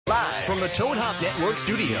Live from the Toad Hop Network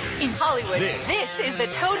studios. In Hollywood, this is the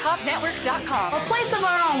ToadHopNetwork.com. A place of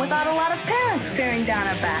our own without a lot of parents bearing down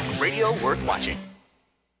our backs. Radio worth watching.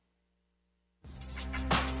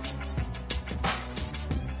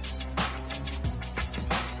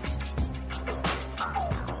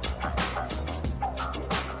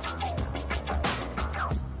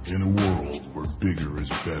 In a world where bigger is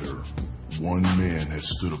better, one man has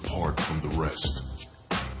stood apart from the rest.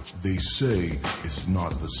 They say it's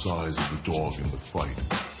not the size of the dog in the fight,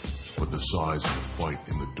 but the size of the fight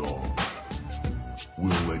in the dog.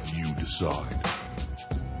 We'll let you decide.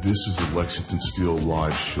 This is the Lexington Steele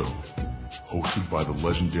Live Show, hosted by the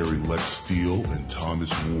legendary Lex Steele and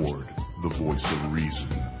Thomas Ward, the voice of reason.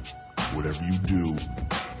 Whatever you do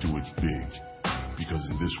it big, because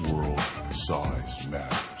in this world, size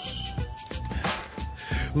matters.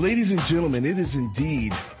 Ladies and gentlemen, it is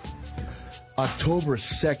indeed October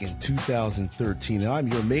 2nd, 2013, and I'm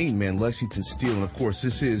your main man, Lexington Steele, and of course,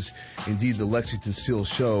 this is indeed the Lexington Steele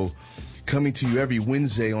Show, coming to you every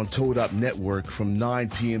Wednesday on Toad Up Network from 9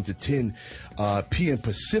 p.m. to 10 p.m.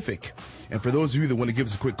 Pacific. And for those of you that want to give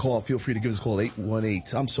us a quick call, feel free to give us a call at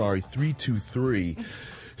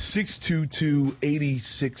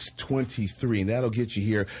 322-8623, and that'll get you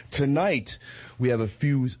here. Tonight, we have a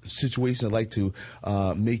few situations I'd like to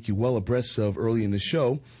make you well abreast of early in the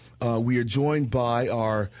show. We are joined by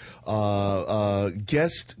our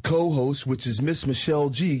guest co-host, which is Miss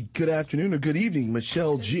Michelle G. Good afternoon or good evening,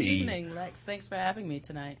 Michelle G. Good evening, Lex. Thanks for having me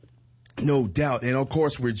tonight. No doubt. And, of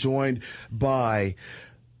course, we're joined by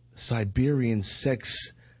Siberian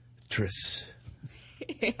sextress.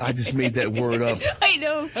 I just made that word up. I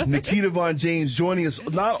know. Nikita Von James joining us,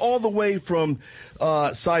 not all the way from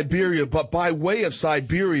Siberia, but by way of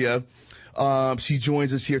Siberia. She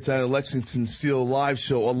joins us here tonight at the Lexington Steele Live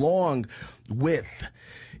Show, along with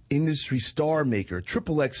industry star maker,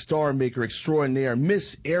 XXX star maker extraordinaire,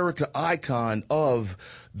 Miss Erica Icon of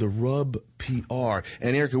The Rub PR.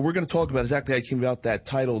 And Erica, we're going to talk about exactly how you came about that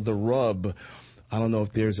title, The Rub. I don't know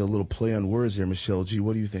if there's a little play on words there, Michelle G.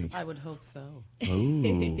 What do you think? I would hope so.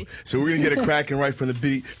 Ooh. So we're going to get it cracking right from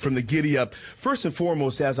the giddy up. First and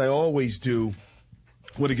foremost, as I always do,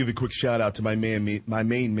 I want to give a quick shout-out to my main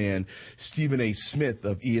man, Stephen A. Smith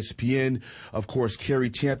of ESPN, of course, Carrie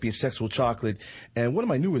Champion, Sexual Chocolate, and one of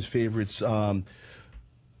my newest favorites, Josina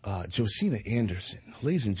Anderson.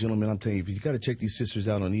 Ladies and gentlemen, I'm telling you, you got to check these sisters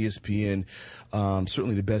out on ESPN,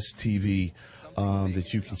 certainly the best TV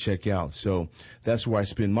that you can check out. So that's where I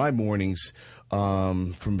spend my mornings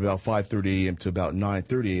from about 5:30 a.m. to about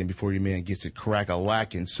 9:30 a.m. before your man gets it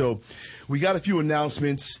crack-a-lacking. So we got a few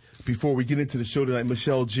announcements before we get into the show tonight.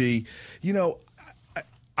 Michelle G., you know,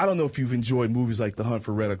 I don't know if you've enjoyed movies like The Hunt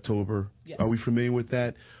for Red October. Yes. Are we familiar with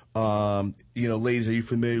that? You know, ladies, are you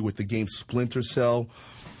familiar with the game Splinter Cell?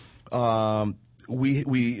 This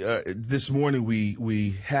morning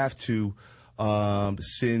we have to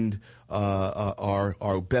send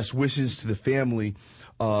our best wishes to the family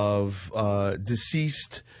of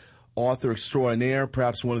deceased author extraordinaire,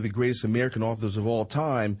 perhaps one of the greatest American authors of all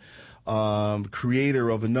time, creator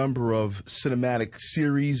of a number of cinematic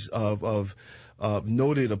series of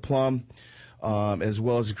noted aplomb, as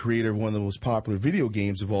well as the creator of one of the most popular video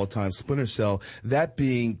games of all time, Splinter Cell, that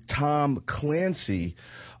being Tom Clancy,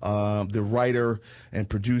 the writer and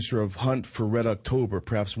producer of Hunt for Red October,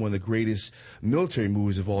 perhaps one of the greatest military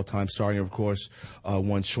movies of all time, starring, of course,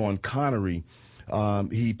 one Sean Connery.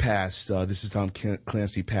 He passed. This is Tom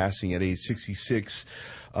Clancy passing at age 66.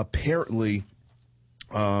 Apparently,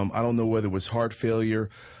 I don't know whether it was heart failure.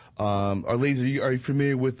 Ladies, are you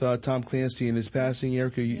familiar with Tom Clancy and his passing,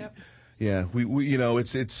 Erica? Yep. Yeah, we you know,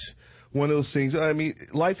 it's one of those things. I mean,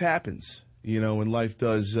 life happens, you know, and life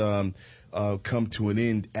does come to an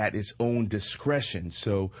end at its own discretion.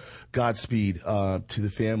 So, Godspeed to the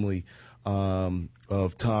family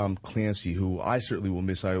of Tom Clancy, who I certainly will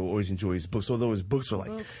miss. I always enjoy his books, although his books are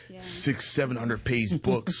like 600-700 page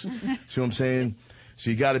books. See what I'm saying? So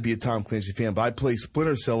you got to be a Tom Clancy fan. But I play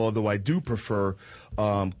Splinter Cell, although I do prefer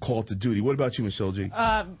Call to Duty. What about you, Michelle G?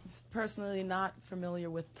 Personally, not familiar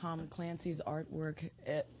with Tom Clancy's artwork,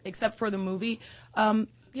 except for the movie.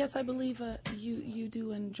 Yes, I believe you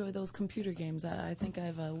do enjoy those computer games. I think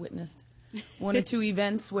I've witnessed one or two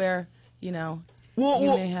events where, you know,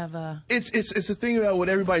 you may have a... It's the thing about what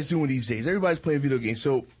everybody's doing these days. Everybody's playing video games,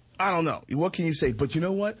 so... I don't know. What can you say? But you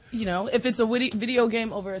know what? You know, if it's a video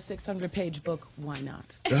game over a 600-page book, why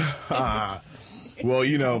not? Well,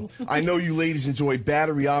 you know, I know you ladies enjoy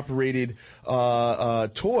battery-operated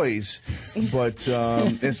toys, but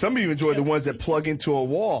and some of you enjoy the ones that plug into a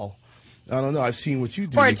wall. I don't know. I've seen what you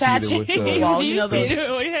do. Or attaching. Well, you know those.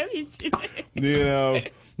 You know,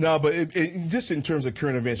 No, but just in terms of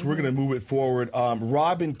current events, we're going to move it forward.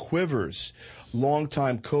 Robin Quivers,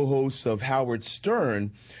 longtime co-host of Howard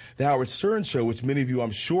Stern, the Howard Stern Show, which many of you,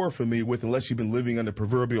 I'm sure, are familiar with, unless you've been living under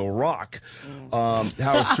proverbial rock.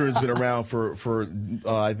 Howard Stern's been around for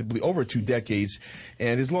I believe, over 2 decades,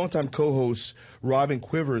 and his longtime co-host, Robin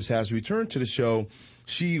Quivers, has returned to the show.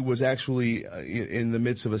 She was actually in the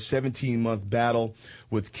midst of a 17-month battle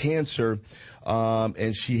with cancer,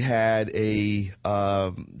 and she had a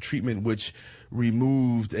treatment which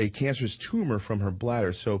removed a cancerous tumor from her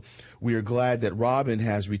bladder. So we are glad that Robin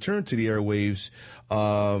has returned to the airwaves.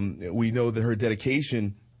 We know that her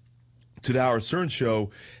dedication to the Howard Stern Show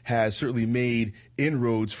has certainly made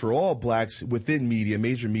inroads for all blacks within media,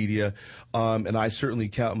 major media, and I certainly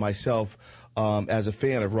count myself as a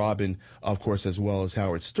fan of Robin, of course, as well as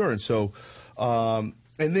Howard Stern. So, and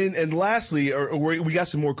lastly, we got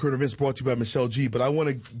some more current events brought to you by Michelle G, but I want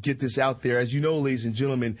to get this out there. As you know, ladies and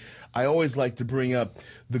gentlemen, I always like to bring up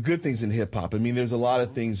the good things in hip-hop. I mean, there's a lot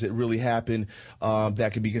of things that really happen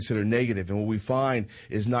that can be considered negative, and what we find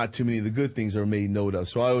is not too many of the good things are made note of.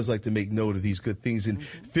 So I always like to make note of these good things. And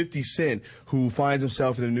 50 Cent, who finds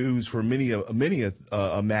himself in the news for many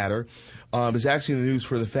a matter, is actually in the news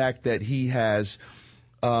for the fact that he has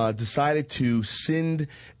decided to send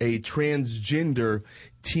a transgender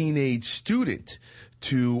teenage student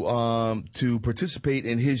to participate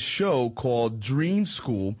in his show called Dream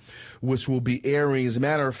School, which will be airing, as a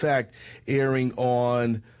matter of fact, airing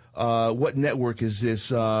on what network is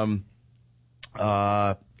this? I'll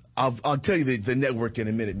tell you the network in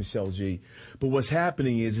a minute, Michelle G. But what's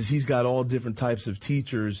happening is he's got all different types of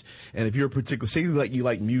teachers, and if you're a particular, say you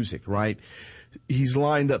like music, right? He's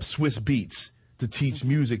lined up Swiss Beats to teach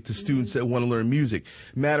music to students that want to learn music.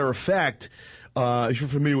 Matter of fact, if you're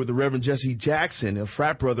familiar with the Reverend Jesse Jackson, a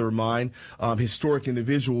frat brother of mine, historic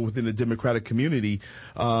individual within the Democratic community,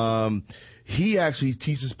 he actually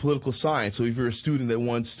teaches political science. So if you're a student that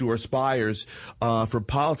wants to or aspires for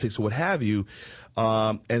politics or what have you,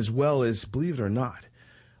 as well as, believe it or not,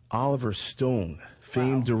 Oliver Stone,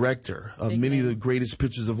 famed director of many of the greatest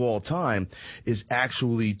pictures of all time, is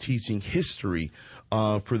actually teaching history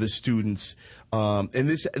for the students. And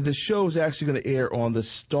the show is actually going to air on the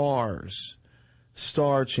Star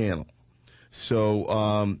Channel.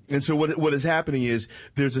 So so what is happening is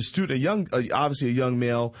there's a student, obviously a young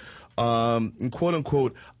male, and quote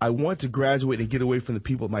unquote, I want to graduate and get away from the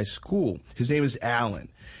people at my school. His name is Alan,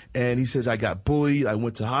 and he says, I got bullied. I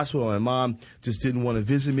went to hospital. My mom just didn't want to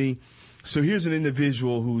visit me. So here's an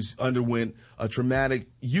individual who's underwent a traumatic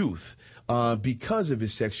youth because of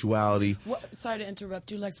his sexuality. Sorry to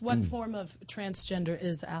interrupt you, Lex. What form of transgender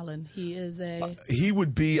is Alan? He is a... he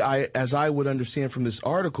would be, as I would understand from this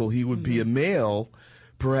article, he would be a male,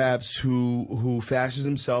 perhaps, who fashions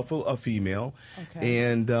himself a female.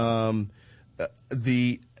 Okay. And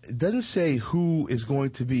it doesn't say who is going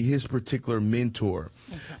to be his particular mentor.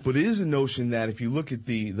 Okay. But it is a notion that if you look at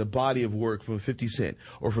the body of work from 50 Cent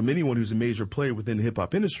or from anyone who's a major player within the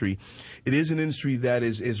hip-hop industry, it is an industry that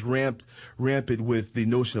is rampant with the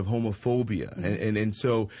notion of homophobia. Mm-hmm. And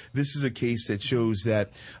so this is a case that shows that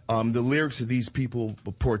the lyrics that these people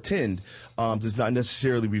portend does not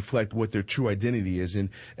necessarily reflect what their true identity is. And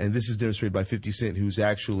this is demonstrated by 50 Cent, who's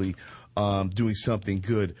actually doing something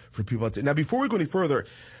good for people out there. Now, before we go any further,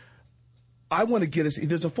 I want to get us.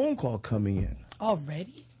 There's a phone call coming in.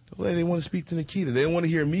 Already? Well, they want to speak to Nikita. They don't want to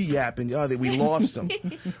hear me yapping. Oh, that we lost them.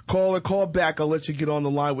 Call back. I'll let you get on the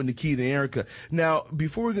line with Nikita and Erica. Now,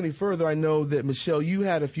 before we go any further, I know that, Michelle, you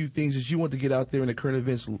had a few things that you want to get out there in the current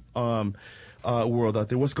events world out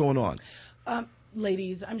there. What's going on?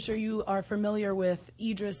 Ladies, I'm sure you are familiar with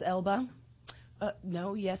Idris Elba.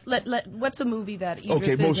 No, yes. What's a movie that Idris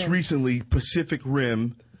is in? Most recently, Pacific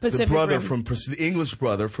Rim. The English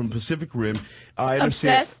brother from Pacific Rim.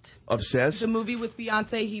 Obsessed. Obsessed. The movie with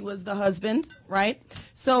Beyonce, he was the husband, right?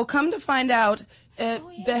 So come to find out, the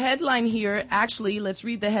headline here, actually, let's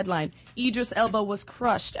read the headline. Idris Elba was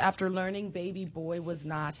crushed after learning baby boy was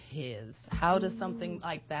not his. How does something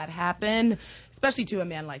like that happen? Especially to a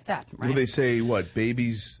man like that, right? Well, they say, what,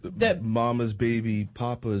 babies, mama's baby,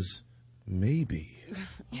 papa's maybe.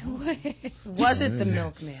 Was it the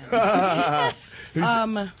milkman?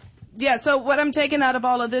 Yeah, so what I'm taking out of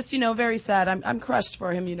all of this, very sad. I'm crushed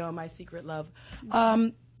for him, my secret love.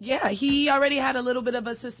 Yeah, he already had a little bit of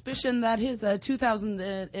a suspicion that his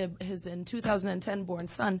 2010 born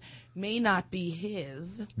son may not be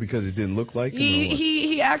his. Because it didn't look like him?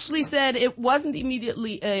 He actually said it wasn't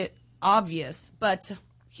immediately obvious, but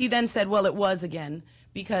he then said, well, it was again.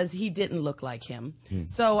 because he didn't look like him.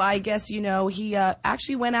 So I guess, he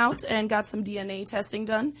actually went out and got some DNA testing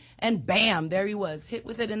done, and bam, there he was, hit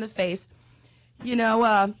with it in the face.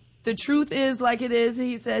 The truth is like it is.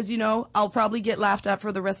 He says, I'll probably get laughed at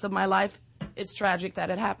for the rest of my life. It's tragic that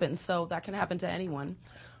it happens, so that can happen to anyone.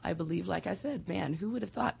 I believe, like I said, man, who would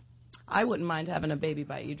have thought? I wouldn't mind having a baby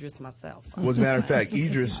by Idris myself. Well, as a matter of fact,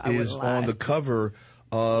 Idris is on the cover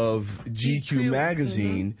of GQ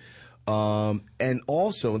magazine. And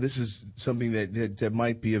also, this is something that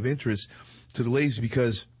might be of interest to the ladies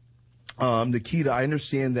because, Nikita, I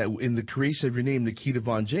understand that in the creation of your name, Nikita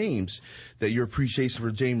Von James, that your appreciation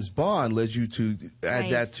for James Bond led you to add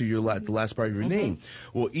that to your the last part of your name.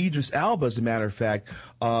 Well, Idris Elba, as a matter of fact,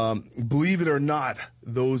 believe it or not,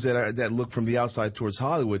 those that look from the outside towards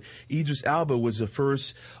Hollywood, Idris Elba was the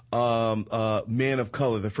first man of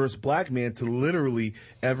color, the first black man to literally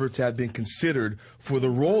ever to have been considered for the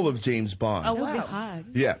role of James Bond. Oh, wow.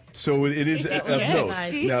 Yeah, so it is of note.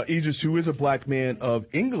 Nice. Now, Idris, who is a black man of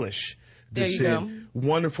English descent,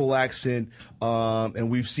 wonderful accent, and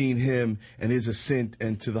we've seen him and his ascent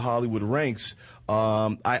into the Hollywood ranks.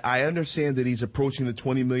 I understand that he's approaching the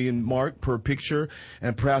 20 million mark per picture,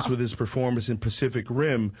 and perhaps with his performance in Pacific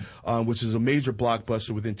Rim, which is a major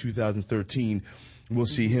blockbuster within 2013, we'll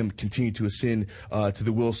see him continue to ascend to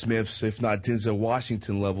the Will Smiths, if not Denzel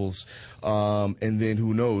Washington levels. And then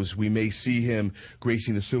who knows, we may see him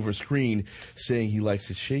gracing the silver screen saying he likes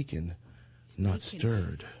it shaken, not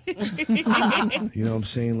stirred. You know what I'm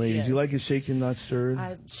saying, ladies? Yes. You like it shaken, not stirred?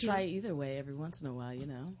 I try either way every once in a while,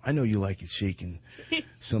 I know you like it shaken,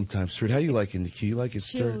 sometimes stirred. How do you like it, Nikki? You like it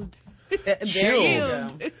stirred? There you go.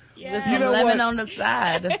 With some lemon on the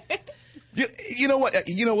side. You know what?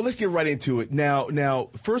 Well, let's get right into it. Now,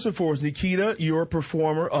 first and foremost, Nikita, you're a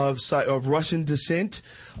performer of Russian descent,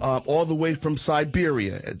 all the way from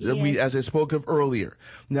Siberia, as I spoke of earlier.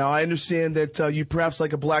 Now, I understand that you perhaps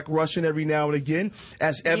like a black Russian every now and again,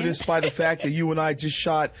 as evidenced by the fact that you and I just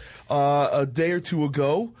shot a day or two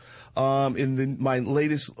ago in my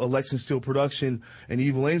latest Lex and Steel production, an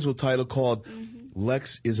Evil Angel title called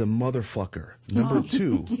Lex is a Motherfucker, number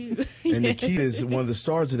 2. And Nikita is one of the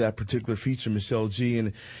stars of that particular feature, Michelle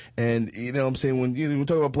G. And you know what I'm saying, when we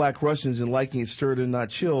talk about black Russians and liking it stirred and not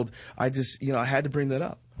chilled, I just, I had to bring that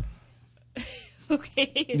up.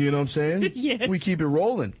 Okay. You know what I'm saying? Yeah. We keep it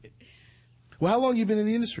rolling. Well, how long have you been in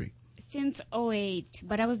the industry? Since 2008,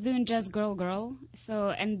 but I was doing just girl. So,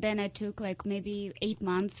 and then I took like maybe 8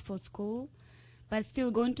 months for school. But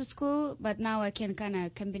still going to school, but now I can kind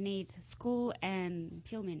of combine school and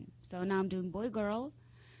filming. So now I'm doing boy-girl,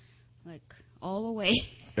 like all the way.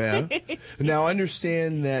 Yeah. Now, I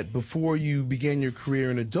understand that before you began your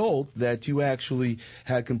career in adult, that you actually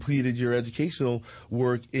had completed your educational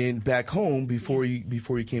work back home before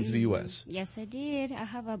you came to the U.S. Yes, I did. I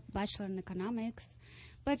have a bachelor in economics.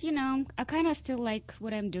 But, I kind of still like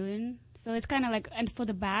what I'm doing. So it's kind of like, and for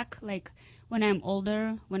the back, like when I'm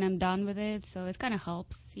older, when I'm done with it. So it kind of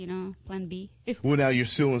helps, plan B. Well, now you're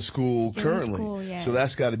still in school currently. In school, yeah. So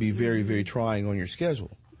that's got to be very, very trying on your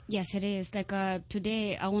schedule. Yes, it is. Like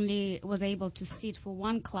today, I only was able to sit for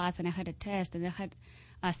one class and I had a test. And I had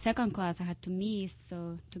a second class I had to miss,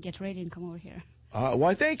 so to get ready and come over here.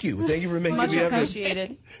 Why, thank you. Thank you for making Much the effort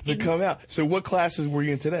appreciated. to come out. So what classes were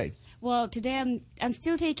you in today? Well, today I'm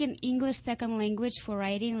still taking English second language for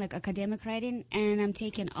writing, like academic writing, and I'm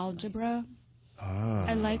taking algebra.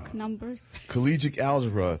 I like numbers. Collegiate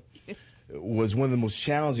algebra was one of the most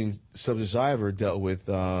challenging subjects I ever dealt with.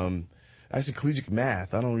 Actually, collegiate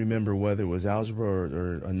math. I don't remember whether it was algebra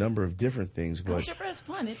or a number of different things. But Algebra is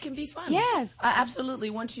fun. It can be fun. Yes. Absolutely.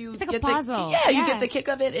 Once you It's like get a puzzle. you get the kick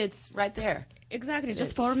of it, it's right there. Exactly,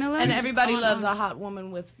 just formula. And just everybody on, loves on. a hot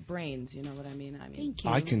woman with brains, you know what I mean? Thank you.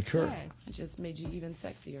 I concur. Yes. It just made you even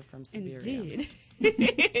sexier from Siberia. Indeed.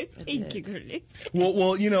 Thank you, girlie.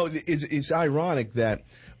 Well, it's ironic that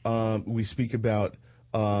we speak about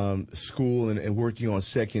school and working on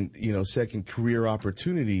second career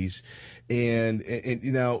opportunities, and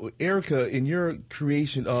Erica, in your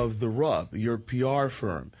creation of The Rub, your PR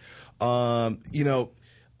firm,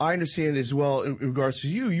 I understand as well in regards to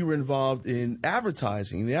you were involved in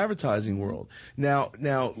advertising, in the advertising world. Now,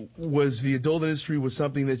 was the adult industry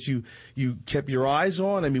something that you kept your eyes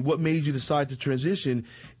on? I mean, what made you decide to transition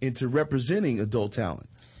into representing adult talent?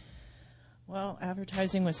 Well,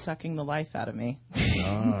 advertising was sucking the life out of me.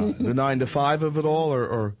 The 9 to 5 of it all,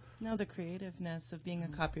 or? No, the creativeness of being a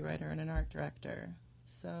copywriter and an art director.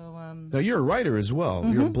 So Now, you're a writer as well.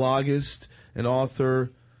 You're a bloggist, an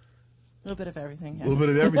author. a little bit of everything. A little bit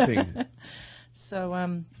of everything. So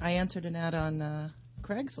I answered an ad on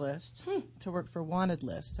Craigslist to work for Wanted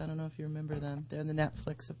List. I don't know if you remember them. They're the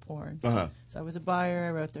Netflix of porn. Uh-huh. So I was a buyer.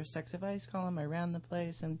 I wrote their sex advice column. I ran the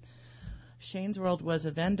place. And Shane's World was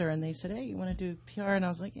a vendor, and they said, hey, you want to do PR? And I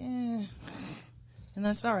was like, eh. And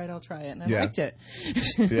I said, all right, I'll try it. And I liked it.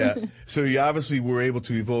 Yeah. So you obviously were able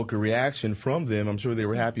to evoke a reaction from them. I'm sure they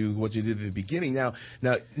were happy with what you did at the beginning. Now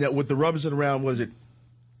with the Rubbers around, what is it,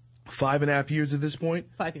 5.5 years at this point?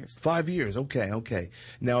 5 years. 5 years. Okay.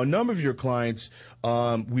 Now, a number of your clients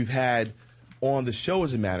we've had on the show,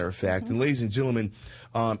 as a matter of fact. And ladies and gentlemen,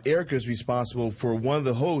 Erica is responsible for one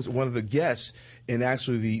of the guests in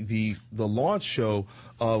actually the launch show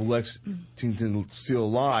of Lexington Steel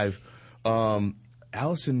Live.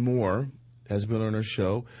 Allison Moore has been on our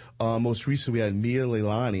show. Most recently, we had Mia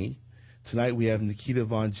Leilani. Tonight, we have Nikita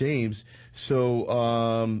Von James. So,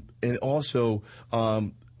 and also,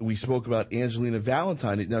 we spoke about Angelina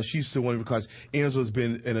Valentine. Now, she's still one of your clients. Angela's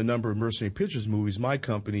been in a number of Mercenary Pictures movies, my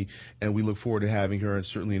company, and we look forward to having her, and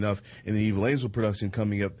certainly enough, in the Evil Angel production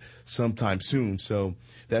coming up sometime soon. So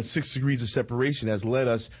that 6 degrees of separation has led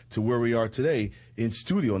us to where we are today in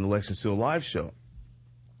studio on the Lexington Steel Live show.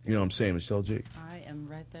 You know what I'm saying, Michelle G? I am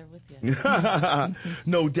right there with you.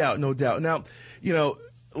 No doubt. Now,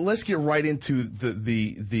 let's get right into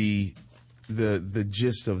the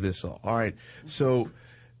gist of this all. All right. So,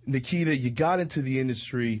 Nikita, you got into the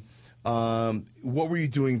industry. What were you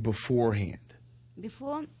doing beforehand?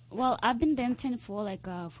 Before, well, I've been dancing for like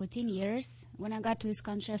 14 years. When I got to this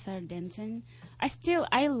country, I started dancing.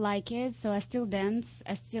 I like it, so I still dance.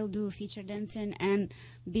 I still do feature dancing, and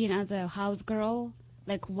being as a house girl,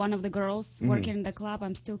 like one of the girls working in the club,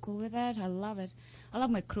 I'm still cool with that. I love it. I love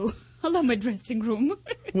my crew. I love my dressing room.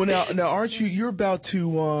 Well, now, aren't you? You're about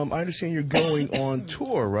to. I understand you're going on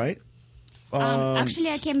tour, right? Actually,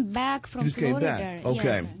 I came back from Florida. Came back.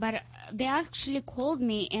 Okay. Yes, but they actually called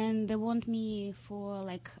me and they want me for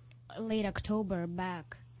like late October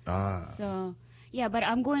back. So yeah, but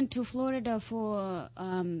I'm going to Florida for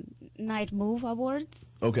Night Move Awards.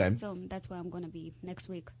 Okay. So that's where I'm going to be next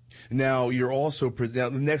week. Now you're also now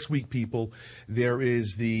the next week, people. There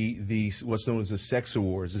is the what's known as the Sex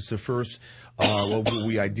Awards. It's the first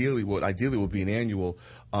what ideally will be an annual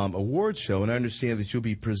award show, and I understand that you'll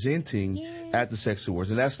be presenting at the Sex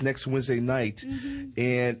Awards, and that's next Wednesday night.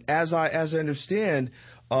 And as I understand,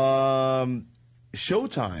 Showtime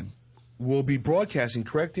will be broadcasting,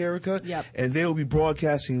 correct, Erica? Yep. And they will be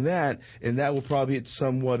broadcasting that, and that will probably hit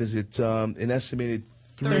somewhat, is it an estimated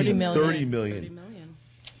 30 million. 30 million.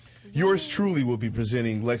 Yours truly will be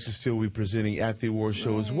presenting, Lexus Steel will be presenting at the award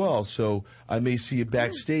show as well. So I may see you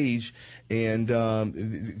backstage. And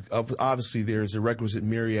obviously there's a requisite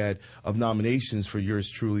myriad of nominations for yours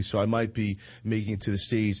truly. So I might be making it to the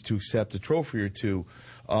stage to accept a trophy or two.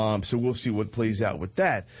 So we'll see what plays out with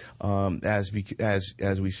that as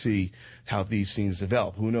we see how these things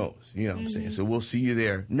develop. Who knows? You know what I'm saying? So we'll see you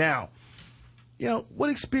there. Now, what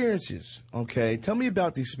experiences, okay? Tell me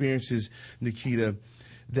about the experiences, Nikita,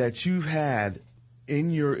 that you've had in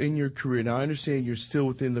your career. Now, I understand you're still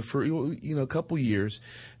within the first, couple years.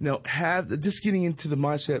 Now, just getting into the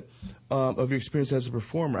mindset of your experience as a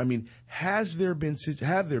performer. I mean, have there been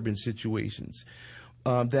situations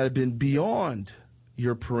that have been beyond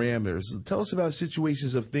your parameters? Tell us about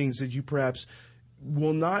situations of things that you perhaps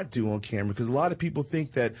will not do on camera, because a lot of people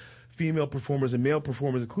think that female performers and male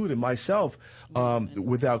performers included, myself,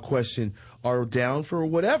 without question, are down for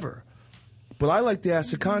whatever. But I like to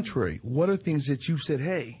ask the contrary. What are things that you've said,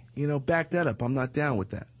 hey, back that up, I'm not down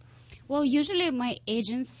with that? Well, usually my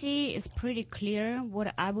agency is pretty clear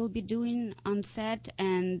what I will be doing on set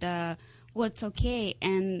and what's okay.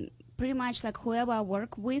 And pretty much like whoever I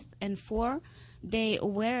work with and for, they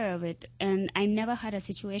aware of it. And I never had a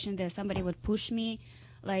situation that somebody would push me.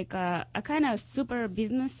 Like I kind of super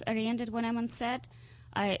business oriented when I'm on set.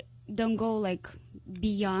 I don't go like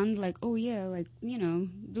beyond like, oh yeah, like,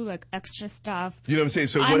 do like extra stuff. You know what I'm saying?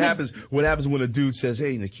 So what happens when a dude says,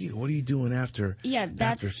 hey, Nikita, what are you doing after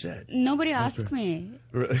set? Nobody asked me.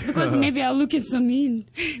 Because maybe I look so mean.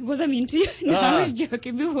 Was I mean to you? No, I was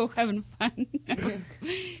joking. We were having fun.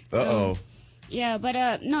 Uh-oh. Yeah,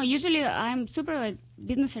 but no, usually I'm super like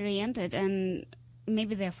business oriented, and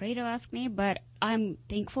maybe they're afraid to ask me, but I'm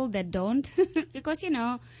thankful they don't. Because,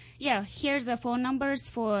 here's the phone numbers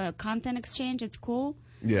for content exchange. It's cool.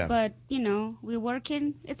 Yeah. But, we're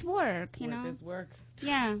working. It's work, Work is work.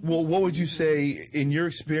 Yeah. Well, what would you say, in your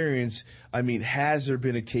experience, I mean, has there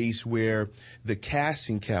been a case where the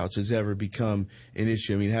casting couch has ever become an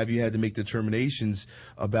issue? I mean, have you had to make determinations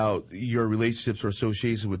about your relationships or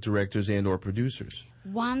associations with directors and or producers?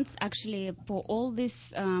 once, actually, for all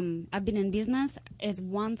this, I've been in business, it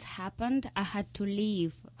once happened, I had to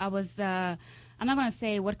leave. I was I'm not going to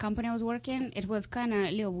say what company I was working. It was kind of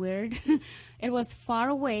a little weird. It was far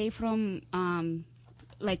away from,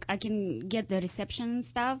 like, I can get the reception and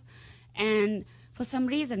stuff. And for some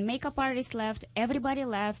reason, makeup artist left, everybody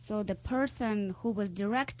left, so the person who was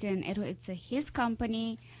directing, it's his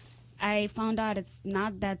company. I found out it's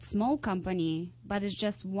not that small company, but it's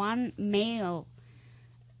just one male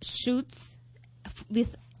shoots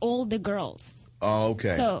with all the girls. Oh,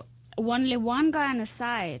 okay. So only one guy on the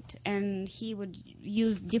side, and he would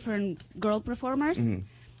use different girl performers. Mm-hmm.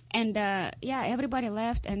 And everybody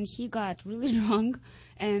left, and he got really drunk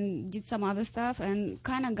and did some other stuff and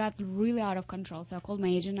kind of got really out of control. So I called my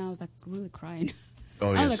agent, and I was like really crying.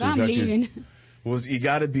 Oh, I yeah, was so like, you I'm got your- leaving. Well, you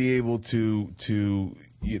got to be able to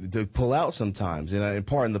pull out sometimes, and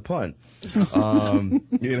pardon the pun,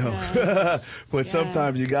 but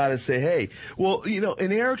sometimes you got to say, hey, well,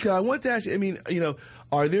 and Erica, I want to ask you, I mean,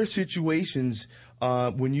 are there situations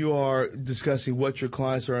when you are discussing what your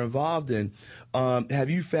clients are involved in, have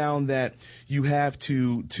you found that you have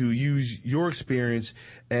to use your experience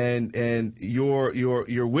and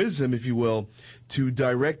your wisdom, if you will, to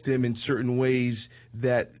direct them in certain ways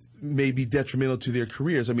that may be detrimental to their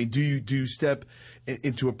careers? I mean, do you step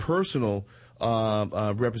into a personal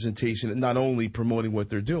representation and not only promoting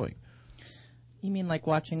what they're doing? You mean like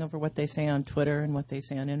watching over what they say on Twitter and what they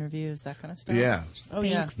say on interviews, that kind of stuff? Yeah. Oh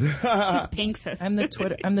yeah. She spanks us. I'm the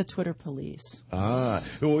Twitter police. Well,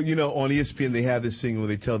 on ESPN they have this thing where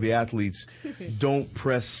they tell the athletes, "Don't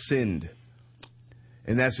press send,"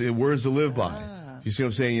 and that's words to live by. You see what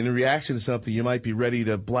I'm saying? In reaction to something, you might be ready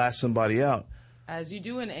to blast somebody out. As you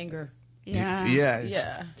do in anger. Yeah.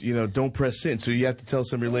 Yeah. Don't press send. So you have to tell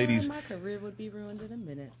some of your ladies. My career would be ruined in a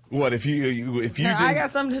minute. What if you I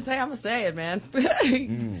got something to say. I'm gonna say it, man.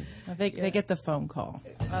 They get the phone call.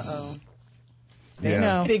 Uh-oh. They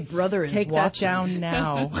know. Big Brother is Take watching. that down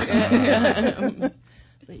now.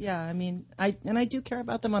 But yeah, I mean, I do care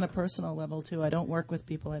about them on a personal level too. I don't work with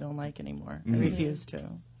people I don't like anymore. I refuse to.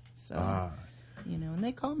 So, and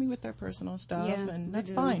they call me with their personal stuff, and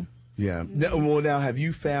that's fine. Yeah. Now, have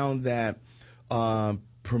you found that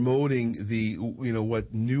promoting the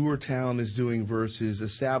what newer talent is doing versus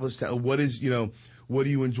established talent? What do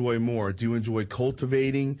you enjoy more? Do you enjoy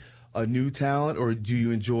cultivating a new talent, or do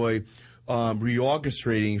you enjoy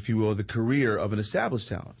reorchestrating, if you will, the career of an established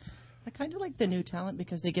talent? I kind of like the new talent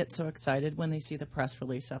because they get so excited when they see the press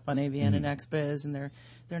release up on AVN and XBiz, and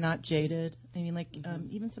they're not jaded. I mean, like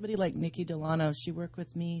even somebody like Nikki Delano, she worked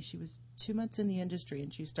with me. She was 2 months in the industry,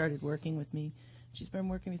 and she started working with me. She's been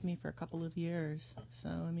working with me for a couple of years. So,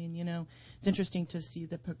 I mean, it's interesting to see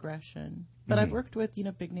the progression. But I've worked with,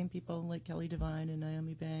 big name people like Kelly Devine and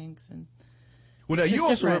Naomi Banks. And well, now you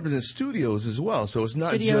also different. represent studios as well, so it's not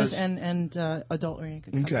studios just and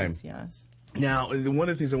adult-oriented companies, yes. Now, one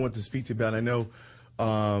of the things I want to speak to you about, I know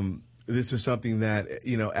this is something that,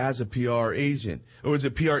 as a PR agent, or is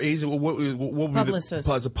it PR agent? What would Publicist.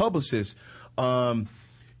 As a publicist,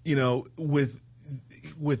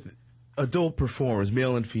 with adult performers,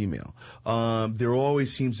 male and female, there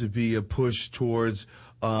always seems to be a push towards,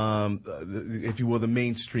 if you will, the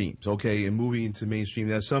mainstreams, okay, and moving into mainstream.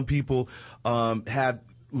 Now, some people have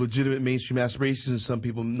legitimate mainstream aspirations, and some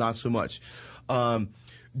people not so much.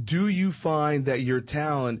 Do you find that your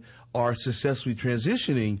talent are successfully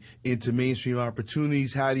transitioning into mainstream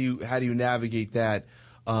opportunities? How do you navigate that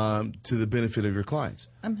to the benefit of your clients?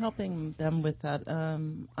 I'm helping them with that.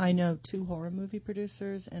 I know 2 horror movie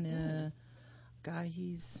producers and a guy.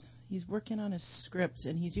 He's working on a script,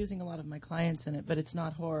 and he's using a lot of my clients in it, but it's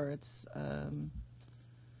not horror. It's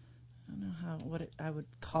I don't know what I would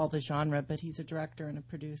call the genre, but he's a director and a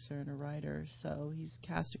producer and a writer. So he's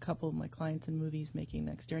cast a couple of my clients in movies making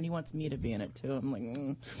next year, and he wants me to be in it too. I'm like,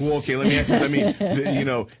 Well, okay, let me ask you. I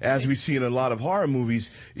mean, as we see in a lot of horror movies,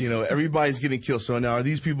 everybody's getting killed. So now, are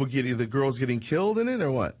these people the girls getting killed in it,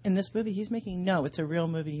 or what? In this movie, he's making it's a real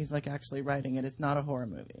movie. He's like actually writing it. It's not a horror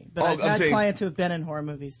movie. But I've had clients who have been in horror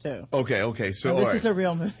movies too. Okay. So this is a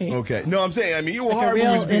real movie. Okay. No, I'm saying, Like horror a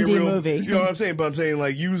real movies being indie a real movie. You know what I'm saying? But I'm saying,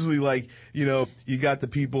 like, usually, like, you got the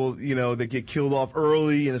people, that get killed off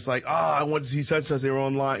early, and it's like, I want to see such as they were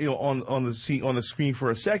online, on the screen for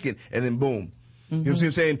a second, and then boom. You know what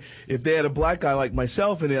I'm saying? If they had a black guy like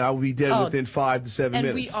myself in it, I would be dead within 5 to 7 minutes.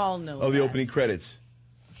 And we all know of the that. opening credits.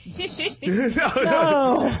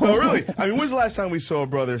 No, really. I mean, when's the last time we saw a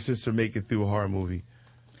brother or sister make it through a horror movie?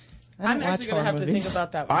 I'm actually going to have to think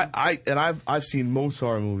about that one. I've seen most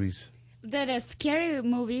horror movies. That scary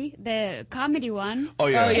movie, the comedy one. Oh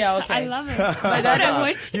yeah. Oh yeah. Okay. I love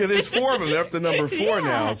it. Yeah, there's 4 of them. They're up to number 4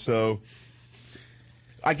 now, so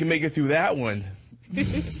I can make it through that one. That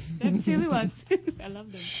silly was. I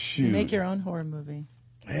love them. Shoot. Make your own horror movie.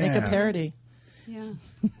 Yeah. Make a parody. Yeah.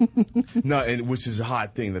 No, and which is a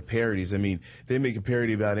hot thing, the parodies. I mean, they make a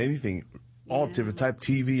parody about anything, all different type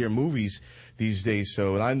TV or movies these days.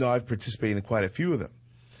 So, and I know I've participated in quite a few of them.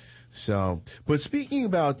 So, but speaking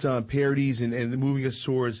about parodies and moving us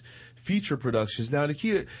towards feature productions, now,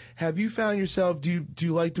 Nikita, have you found yourself, do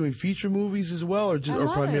you like doing feature movies as well, or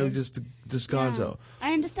primarily just Gonzo? Yeah.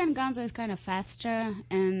 I understand Gonzo is kind of faster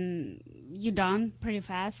and you're done pretty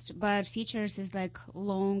fast, but features is like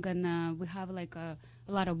long and we have like a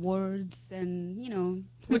lot of words and, you know.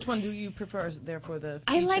 Which one do you prefer, therefore, the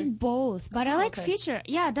feature? I like both, but I like Okay. feature.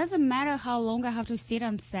 Yeah, it doesn't matter how long I have to sit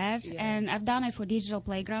on set, Yeah. and I've done it for Digital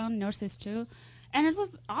Playground, Nurses too, and it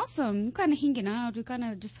was awesome. You kind of hanging out, you kind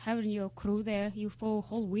of just having your crew there, you for a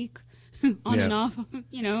whole week, on and off,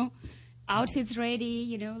 you know. Outfits ready,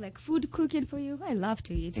 you know, like food cooking for you. I love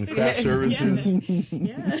to eat. And craft services.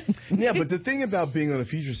 Yeah. Yeah, but the thing about being on a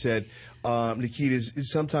feature set, Nikita, is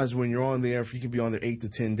sometimes when you're on there, you can be on there 8 to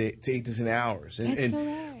 10 hours. And, That's and all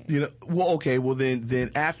right. you know, well, okay, well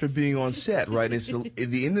then after being on set, right? It's at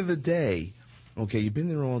the end of the day. Okay, you've been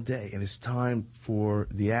there all day, and it's time for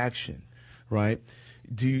the action, right?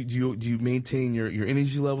 Do you maintain your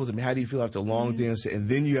energy levels? I mean, how do you feel after a long day on set, and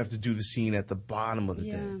then you have to do the scene at the bottom of the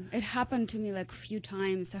Yeah, day? it happened to me like a few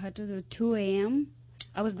times. I had to do 2 a.m.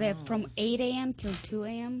 I was there from 8 a.m. till 2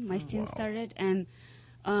 a.m. My scene started, and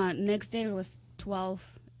next day it was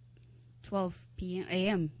 12 p.m.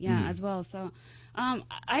 a.m. Yeah, as well. So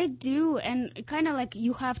I do, and kind of like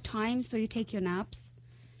you have time, so you take your naps.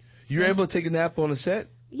 You're able to take a nap on a set?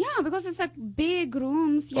 Yeah, because it's like big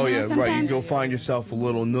rooms. You Oh know, yeah, right. You sometimes- go find yourself a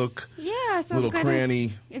little nook. Yeah, so little kinda,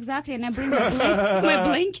 cranny. Exactly, and I bring my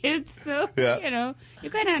blankets, so Yeah. you know, you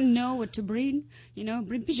kind of know what to bring. You know,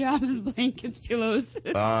 bring pajamas, blankets, pillows.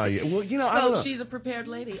 Yeah. Well, you know, I don't know. So she's a prepared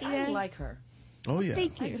lady. I Yeah. like her. Oh yeah.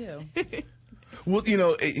 Thank you. I do. Well, you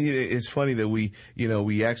know, it's funny that we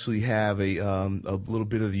actually have a little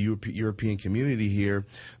bit of the European community here.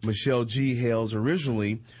 Michelle G hails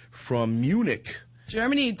originally from Munich.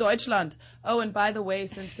 Germany, Deutschland. Oh, and by the way,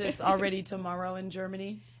 since it's already tomorrow in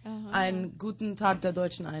Germany, ein guten Tag der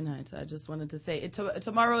Deutschen Einheit. I just wanted to say it.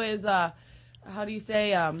 Tomorrow is how do you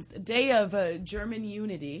say day of German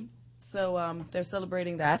unity. So they're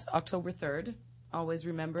celebrating that October 3rd. Always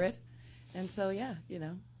remember it. And so yeah, you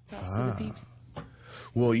know, props to the peeps.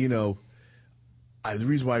 Well, you know, the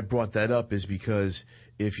reason why I brought that up is because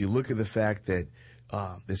if you look at the fact that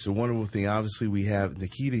it's a wonderful thing. Obviously, we have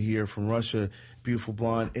Nikita here from Russia, beautiful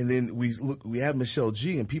blonde, and then we have Michelle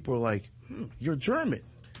G, and people are like, "You're German."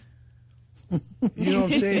 You know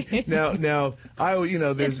what I'm saying? Now,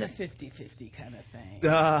 there's It's a 50-50 kind of thing.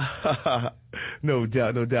 no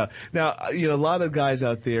doubt, no doubt. Now, a lot of guys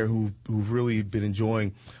out there who've really been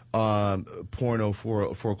enjoying porno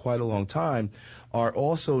for quite a long time are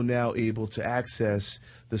also now able to access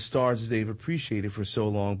the stars that they've appreciated for so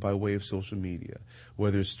long by way of social media,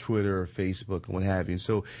 whether it's Twitter or Facebook and what have you. And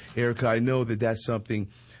so, Erica, I know that that's something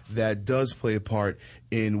that does play a part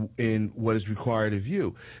in what is required of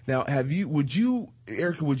you. Now, would you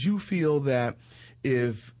feel that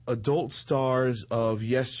if adult stars of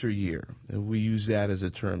yesteryear, and we use that as a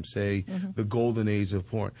term, say the golden age of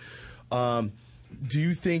porn, do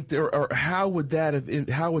you think how would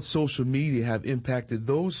social media have impacted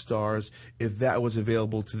those stars if that was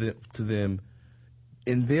available to them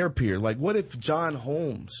in their period? Like, what if John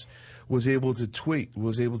Holmes was able to tweet,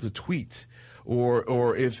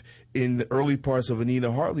 or if in the early parts of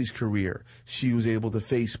Anita Hartley's career she was able to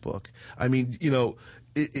Facebook? I mean,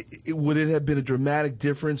 would it have been a dramatic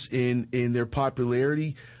difference in their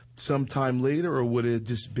popularity sometime later, or would it have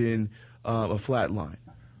just been a flat line?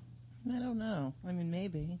 I don't know. I mean,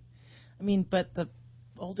 maybe. I mean, but the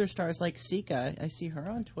older stars like Sika, I see her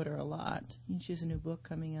on Twitter a lot. She has a new book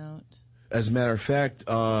coming out. As a matter of fact,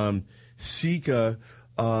 Sika,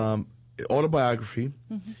 autobiography,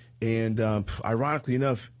 and ironically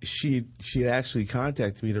enough, she had actually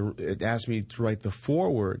contacted me asked me to write the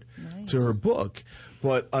foreword to her book.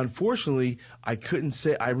 But unfortunately, I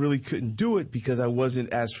really couldn't do it because I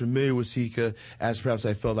wasn't as familiar with Sika as perhaps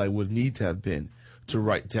I felt I would need to have been to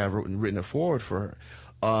have written a foreword for her.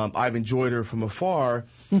 I've enjoyed her from afar,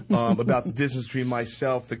 about the distance between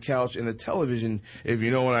myself, the couch, and the television, if you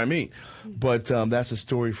know what I mean. But that's a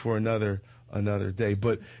story for another day.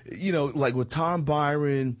 But like with Tom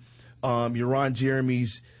Byron, Ron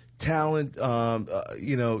Jeremy's talent,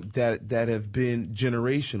 that have been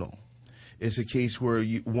generational. it's a case where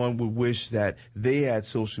one would wish that they had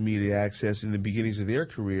social media access in the beginnings of their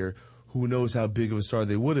career. Who knows how big of a star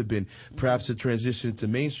they would have been? Perhaps the transition to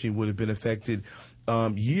mainstream would have been affected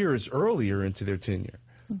years earlier into their tenure.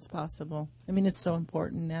 It's possible. I mean, it's so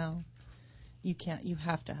important now. You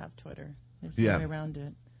have to have Twitter. There's no way around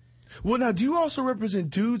it. Well, now, do you also represent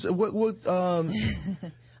dudes?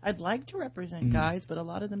 I'd like to represent guys, but a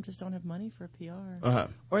lot of them just don't have money for PR.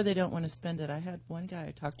 Or they don't want to spend it. I had one guy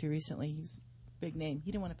I talked to recently. He's a big name.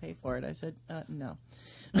 He didn't want to pay for it. I said, no.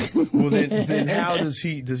 Well, then how does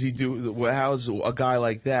he do? Well, how does a guy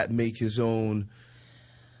like that make his own?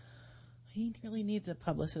 He really needs a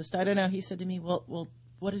publicist. I don't know. He said to me, well,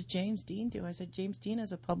 what does James Dean do? I said, James Dean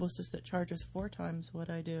has a publicist that charges 4 times what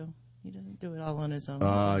I do. He doesn't do it all on his own.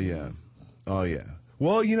 Oh, yeah.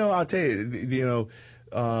 Well, I'll tell you,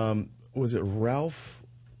 was it Ralph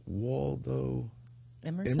Waldo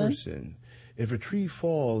Emerson? If a tree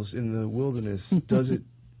falls in the wilderness, does it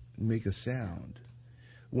make a sound?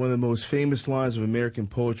 One of the most famous lines of American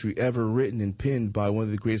poetry ever written and penned by one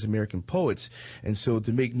of the greatest American poets. And so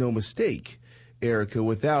to make no mistake, Erica,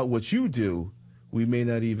 without what you do, we may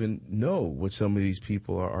not even know what some of these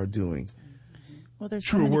people are doing. Well, there's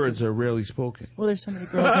True words are rarely spoken. Well, there's so many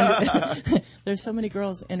girls. There's so many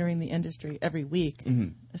girls entering the industry every week,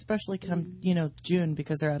 especially come June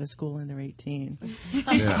because they're out of school and they're 18.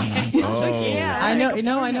 Yeah.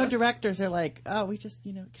 I know. Directors are like, oh, we just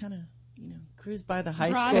kind of cruise by the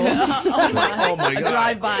high schools. Oh my God!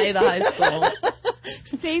 Drive by the high school.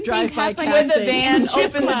 Same Drive thing by happened With the casting. van, strip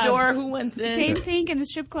open the clubs. door. Who went in? Same thing in the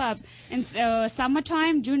strip clubs. And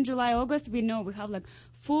summertime, June, July, August, we know we have like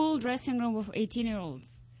full dressing room of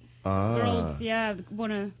 18-year-olds. Girls,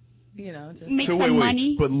 want to just make So some wait,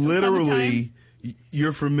 money. but for literally,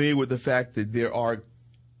 you're familiar with the fact that there are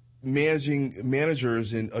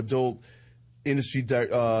managers and adult industry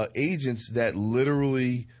agents that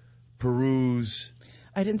literally peruse.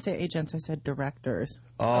 I didn't say agents. I said directors.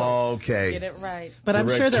 Oh, okay. get it right. But I'm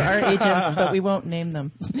sure there are agents, but we won't name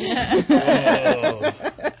them.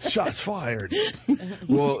 Shots fired.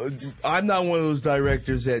 Well, I'm not one of those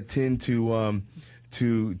directors that tend to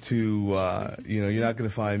you're not going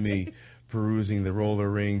to find me perusing the roller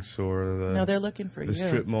rinks or the No, they're looking for the you.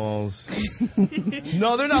 strip malls.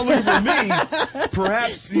 No, they're not looking for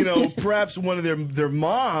me. Perhaps one of their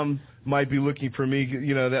mom might be looking for me.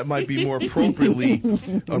 That might be more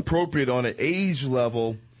appropriate on an age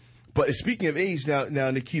level. But speaking of age, now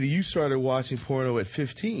Nikita, you started watching porno at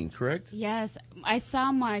 15, correct? Yes, I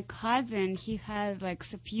saw my cousin. He has like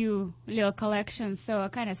a few little collections, so I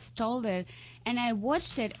kind of stole it, and I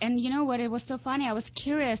watched it. And you know what? It was so funny. I was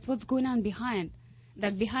curious what's going on behind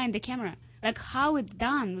the camera, like how it's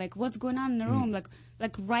done, like what's going on in the room,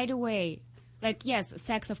 like right away. Like, yes,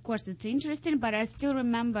 sex, of course, it's interesting, but I still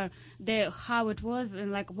remember how it was,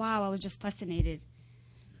 and like, wow, I was just fascinated.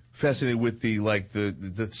 Fascinated with the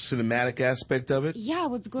cinematic aspect of it? Yeah,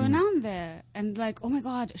 what's going on there? And like, oh my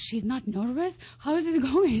God, she's not nervous? How is it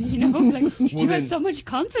going? Like, she has so much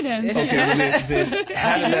confidence. Okay, well,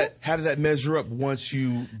 then how did that measure up once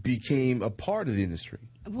you became a part of the industry?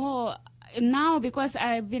 Well, now, because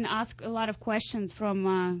I've been asked a lot of questions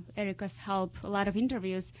from Erica's help, a lot of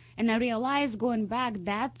interviews, and I realized going back,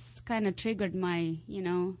 that's kind of triggered my,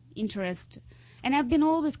 interest. And I've been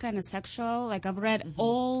always kind of sexual. Like, I've read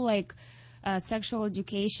all, sexual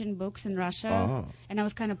education books in Russia. And I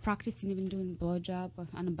was kind of practicing even doing blowjob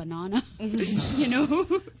on a banana, And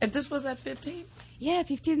this was at 15? Yeah,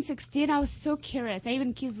 15, 16. I was so curious. I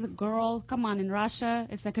even kissed a girl. Come on, in Russia,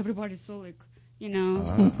 it's like everybody's so,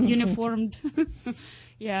 uniformed.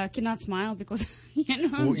 Yeah, I cannot smile because,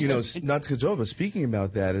 Well, not to cut you off, but speaking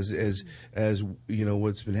about that, as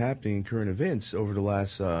what's been happening in current events over the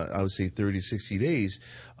last, I would say 30, 60 days,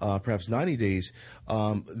 perhaps 90 days,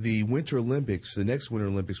 the Winter Olympics, the next Winter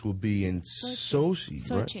Olympics will be in Sochi.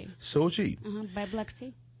 Right? Sochi. By Black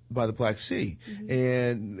Sea. By the Black Sea.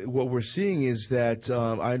 And what we're seeing is that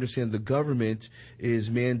I understand the government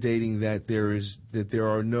is mandating that there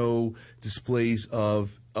are no displays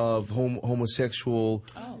of homosexual,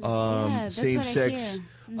 same-sex,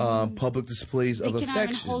 public displays of affection. They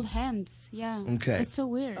cannot even hold hands. Yeah. Okay. It's so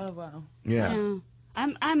weird. Oh, wow. Yeah.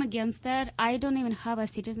 I'm against that. I don't even have a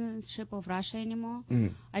citizenship of Russia anymore.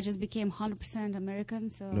 I just became 100% American,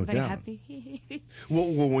 so I'm very happy.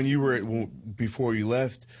 Well, when you were before you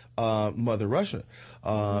left Mother Russia,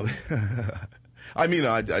 I mean,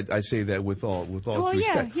 I say that with all due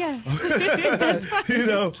respect. Yeah. That's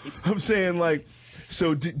fine. I'm saying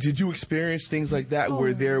so did you experience things like that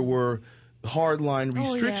where there were hardline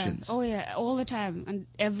restrictions? Oh yeah, all the time and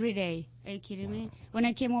every day. Are you kidding me? When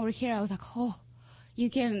I came over here, I was like,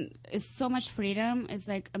 it's so much freedom. It's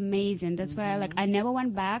like amazing. That's why I never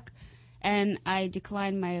went back. And I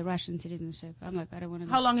declined my Russian citizenship. I'm like, I don't want to.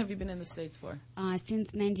 How long have you been in the States for?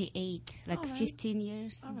 Since '98, like All right. 15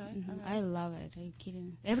 years. All right, all right. I love it. Are you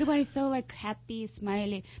kidding? Everybody's so like happy,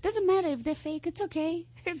 smiley. Doesn't matter if they're fake. It's okay.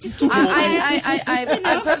 Just keep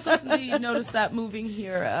I personally noticed that moving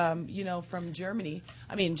here, from Germany.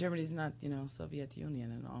 I mean, Germany's not, Soviet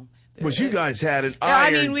Union and all. But you guys had an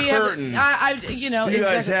I iron mean, curtain. you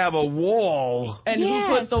guys have a wall. And Yes.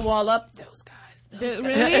 who put the wall up? Those guys.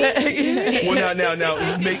 Really? Well,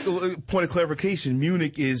 now, make point of clarification.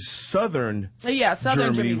 Munich is southern. Yeah,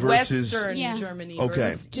 southern Germany versus Western Yeah. Germany.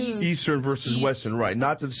 Okay, versus Eastern versus East. Western, right?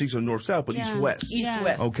 Not the distinction of north south, but Yeah. east west. East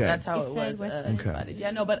West. Okay. That's how East it side, was west side. divided.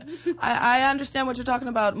 Yeah, no, but I understand what you're talking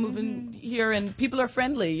about. Moving here and people are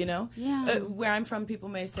friendly. Yeah. Where I'm from, people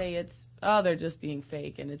may say they're just being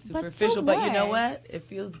fake and it's But so superficial. But, you know what? what? It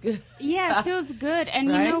feels good. Yeah, it feels good. And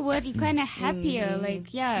Right? you know what? You're kind of happier.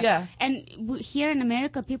 Like, yeah. Yeah. And here in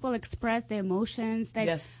America, people express their emotions. Like,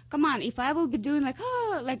 Yes. come on, if I will be doing like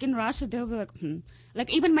in Russia, they'll be like, Like,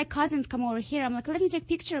 even my cousins come over here. I'm like, let me take a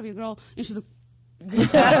picture of you, girl. And she's like,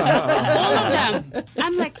 all of them.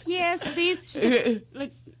 I'm like, yes, this. She's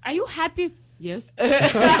like, are you happy? Yes.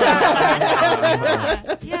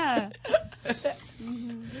 Yeah.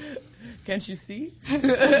 Can't you see?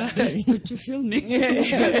 Don't you feel me?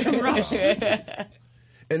 Rush.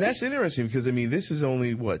 And that's interesting because, I mean, this is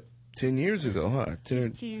only, 10 years ago, huh? 10,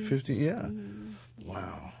 15. 15, yeah.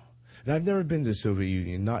 Wow. And I've never been to the Soviet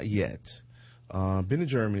Union, not yet. Been to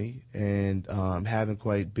Germany and haven't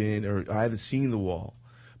quite been, or I haven't seen the wall.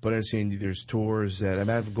 But I understand there's tours that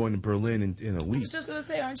I'm going to Berlin in a I week. was just going to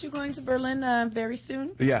say, aren't you going to Berlin very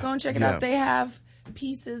soon? Yeah. Go and check it Yeah. out. They have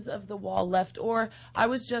pieces of the wall left. Or I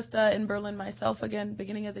was just in Berlin myself again,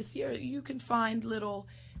 beginning of this year. You can find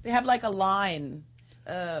they have like a line,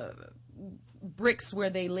 bricks where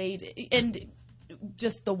they laid, and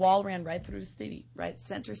just the wall ran right through the city, right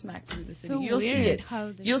center smack through the city. So You'll see weird it.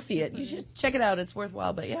 how they- You'll see it. You should check it out. It's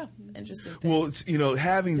worthwhile. But yeah, interesting thing. Well, it's,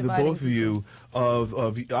 having the Dividing both of you of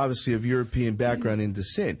obviously of European background and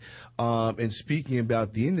descent, and speaking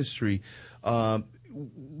about the industry,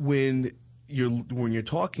 when you're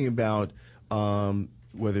talking about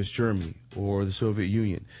whether it's Germany or the Soviet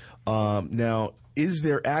Union, now. Is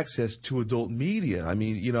there access to adult media? I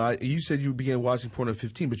mean, you said you began watching porn at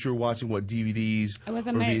 15, but you were watching DVDs It was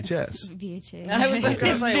or VHS? VHS. I was just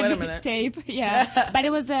going to say, wait a minute. Tape, yeah. But it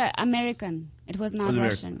was American. It was not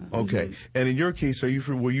Russian. Okay. And in your case, were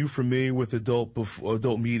you familiar with adult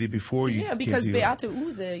media before you? Yeah, because came to Beate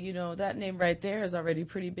Uhse, that name right there is already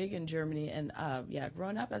pretty big in Germany. And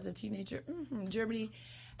growing up as a teenager, Germany,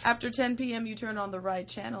 after 10 p.m. you turn on the right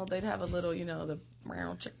channel, they'd have a little, the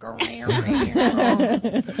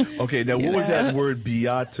Okay, now what was that word,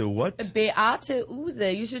 Beate what? Beate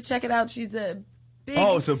Uhse. You should check it out. She's a big...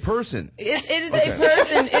 Oh, it's a person. It is Okay. a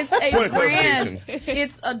person. It's a Point of brand. clarification.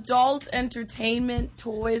 It's adult entertainment,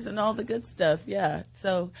 toys, and all the good stuff. Yeah.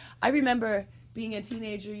 So I remember being a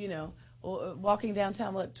teenager, walking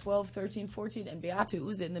downtown, 12, 13, 14, and Beate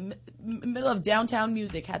Uhse in the middle of downtown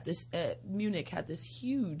Munich had this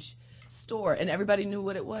huge store, and everybody knew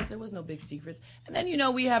what it was. There was no big secrets. And then,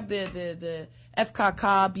 we have the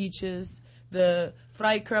FKK beaches, the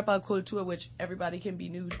Freikörperkultur, which everybody can be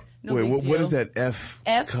nude. No Wait, big deal. what is that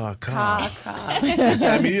FKK? FKK.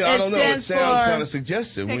 I mean, I don't know. It stands sounds for- kind of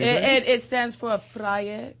suggestive. What do you think? It stands for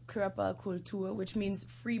Freie Körperkultur, which means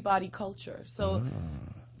free body culture. So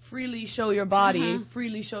freely show your body,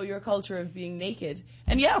 freely show your culture of being naked.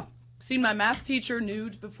 And seen my math teacher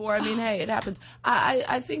nude before. I mean, hey, it happens.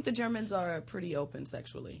 I think the Germans are pretty open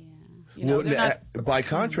sexually. Well, they're not. by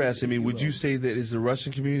contrast, I mean, would you say that is the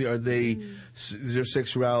Russian community, is their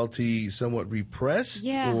sexuality somewhat repressed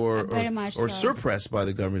Yeah, or very much or so. suppressed by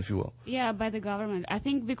the government, if you will? Yeah, by the government. I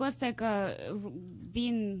think because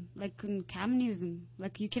being in communism,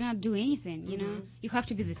 you cannot do anything. You have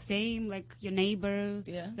to be the same, like your neighbor,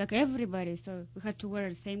 like everybody. So we had to wear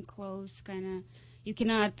the same clothes, kind of. You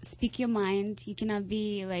cannot speak your mind. You cannot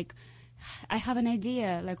be like, I have an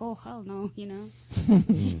idea. Like, oh hell no,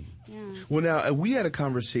 Yeah. Well, now we had a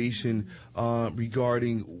conversation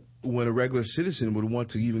regarding when a regular citizen would want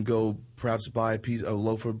to even go perhaps buy a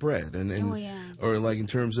loaf of bread, or like in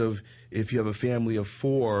terms of if you have a family of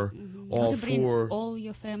four, all to bring four. all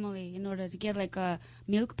your family in order to get a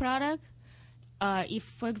milk product. If,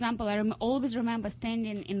 for example, I always remember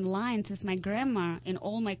standing in lines with my grandma and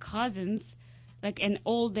all my cousins, and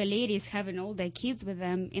all the ladies having all their kids with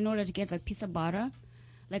them in order to get piece of butter,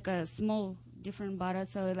 a small different butter.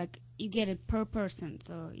 So you get it per person.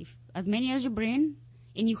 So if as many as you bring,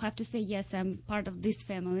 and you have to say, yes, I'm part of this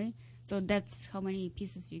family. So that's how many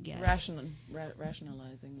pieces you get. Rationalizing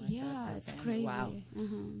like that. Yeah, per it's family. crazy. Wow.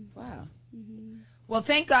 Uh-huh. Wow. Well,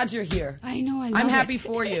 thank God you're here. I know. I'm happy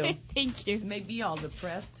for you. Thank you. You may be all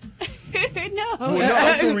depressed. No. Well,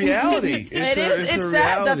 no, it's a reality. It's a sad.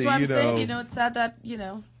 reality, That's what I'm you saying. know. You know, it's sad that, you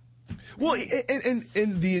know. Well, and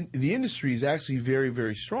the industry is actually very,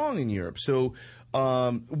 very strong in Europe. So,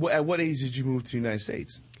 at what age did you move to the United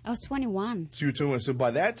States? I was 21. So you were 21. So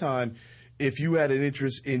by that time, if you had an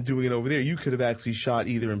interest in doing it over there, you could have actually shot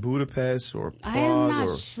either in Budapest or Prague. I am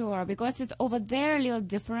not sure because it's over there a little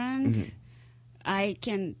different. Mm-hmm. I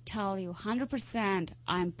can tell you 100%.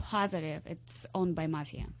 I'm positive it's owned by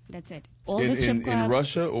mafia. That's it. All the strip clubs. In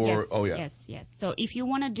Russia or yes, oh yeah. Yes. So if you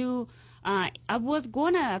want to do, I was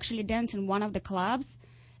gonna actually dance in one of the clubs,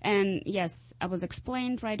 and yes, I was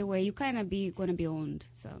explained right away. You kind of gonna be owned.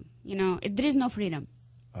 So you know, there is no freedom.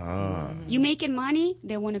 You making money,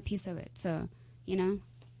 they want a piece of it. So, you know.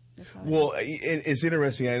 That's how it is. It's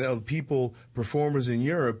interesting. I know performers in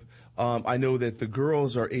Europe, I know that the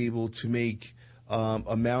girls are able to make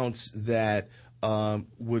amounts that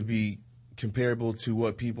would be comparable to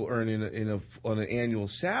what people earn on an annual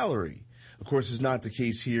salary. Of course, it's not the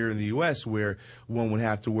case here in the U.S., where one would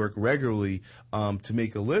have to work regularly to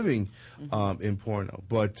make a living in porno.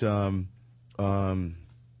 But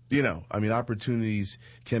you know, I mean, opportunities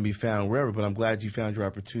can be found wherever, but I'm glad you found your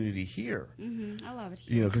opportunity here. Mm-hmm. I love it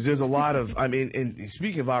here. You know, because there's a lot of, I mean, and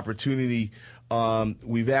speaking of opportunity,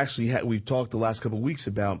 we've talked the last couple of weeks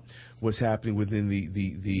about what's happening within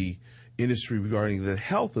the industry regarding the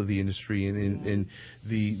health of the industry and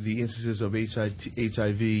the instances of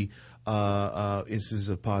HIV, instances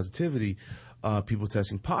of positivity, people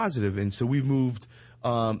testing positive. And so we've moved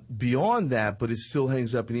beyond that, but it still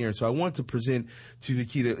hangs up in the air. So I want to present to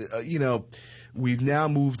Nikita, you know, we've now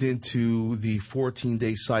moved into the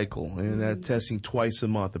 14-day cycle, and that testing twice a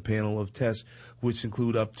month, a panel of tests, which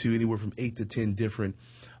include up to anywhere from 8 to 10 different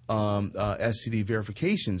STD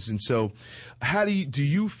verifications. And so how do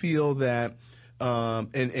you feel that,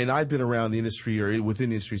 and I've been around the industry or within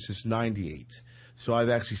the industry since 98, so I've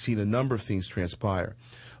actually seen a number of things transpire.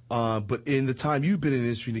 But in the time you've been in the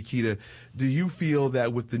industry, Nikita, do you feel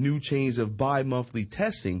that with the new change of bi-monthly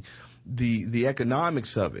testing, the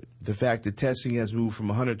economics of it, the fact that testing has moved from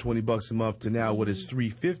 $120 a month to now what is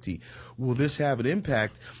 $350, will this have an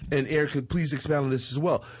impact? And Erica, please expound on this as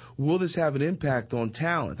well. Will this have an impact on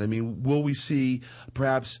talent? I mean, will we see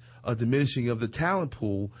perhaps a diminishing of the talent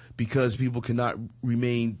pool because people cannot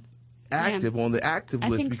remain active on the active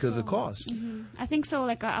list because of the cost? Mm-hmm. I think so.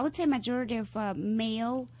 Like I would say majority of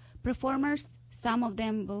male performers, some of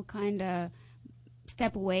them will kind of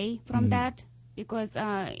step away from that because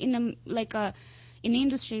in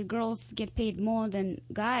industry, girls get paid more than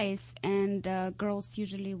guys, and girls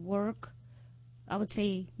usually work, I would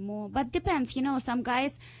say, more. But depends, you know. Some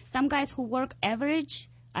guys who work average,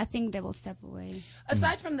 I think they will step away.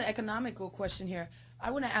 Aside from the economical question here,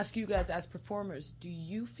 I want to ask you guys as performers, do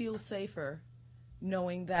you feel safer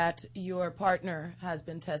knowing that your partner has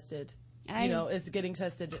been tested, is getting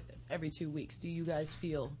tested every 2 weeks? Do you guys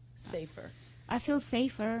feel safer? I feel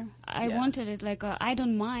safer. I wanted it I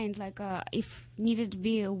don't mind. If needed to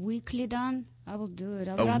be a weekly done, I will do it.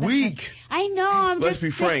 A week? I know. Let's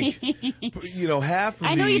be frank. You know, half of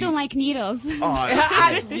I know you don't like needles.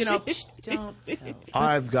 Don't tell.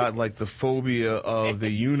 I've got the phobia of the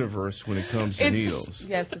universe when it comes to needles.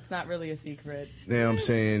 Yes, it's not really a secret. You know what I'm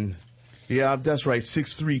saying? Yeah, that's right.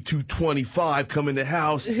 6'3", 225, come in the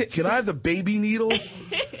house. Can I have the baby needle? You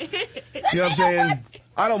know what I'm saying?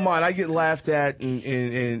 I don't mind. I get laughed at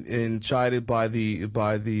and chided by the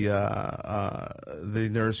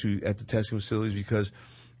nurse who at the testing facilities because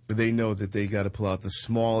they know that they got to pull out the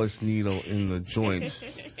smallest needle in the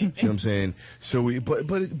joints. You know what I'm saying? So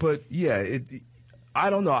but yeah, I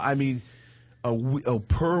don't know. I mean,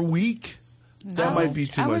 per week. That might be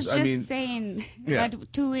too much. I was just saying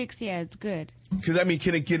that 2 weeks, it's good. Because, I mean,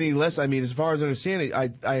 can it get any less? I mean, as far as I understand it,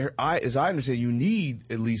 as I understand, you need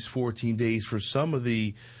at least 14 days for some of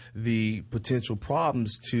the potential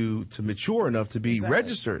problems to mature enough to be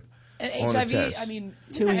registered. And on HIV, a test. I mean,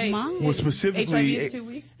 2 weeks. Well, specifically, HIV is 2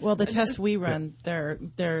 weeks. Well, the tests we run, they're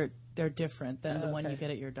different than the one you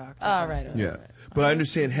get at your doctor's. Oh, right. Yeah, but I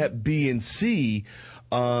understand Hep B and C,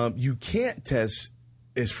 you can't test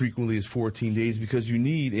as frequently as 14 days because you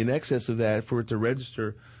need in excess of that for it to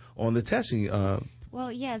register on the testing.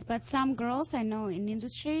 Well, yes, but some girls I know in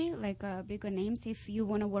industry, bigger names, if you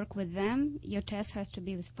want to work with them, your test has to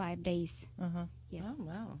be with 5 days. Uh-huh. Yes. Oh,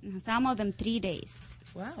 wow. Some of them 3 days.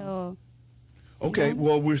 Wow. So, Okay, you know?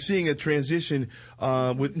 well, we're seeing a transition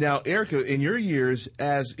with now, Erica. In your years,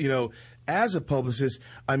 as as a publicist,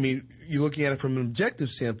 I mean, you're looking at it from an objective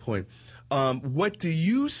standpoint. What do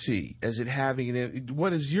you see as it having?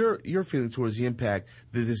 What is your feeling towards the impact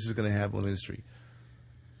that this is going to have on the industry?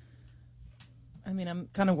 I mean, I'm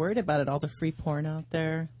kind of worried about it. All the free porn out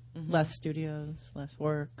there, less studios, less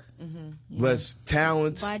work, Less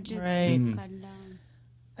talent. Budget Right. cut down.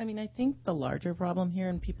 I mean, I think the larger problem here,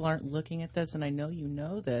 and people aren't looking at this, and I know you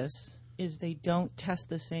know this, is they don't test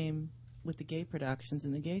the same with the gay productions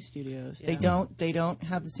and the gay studios. Yeah. They don't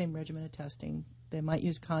have the same regimen of testing. They might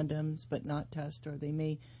use condoms but not test, or they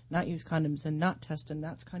may not use condoms and not test, and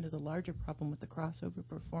that's kind of the larger problem with the crossover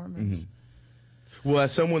performers. Well,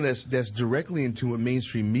 as someone that's directly into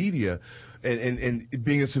mainstream media, and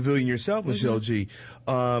being a civilian yourself, Michelle G,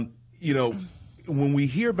 when we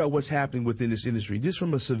hear about what's happening within this industry, just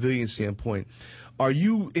from a civilian standpoint, are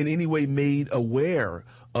you in any way made aware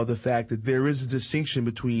of the fact that there is a distinction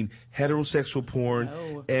between heterosexual porn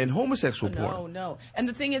and homosexual porn? No. And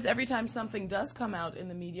the thing is, every time something does come out in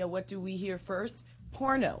the media, what do we hear first?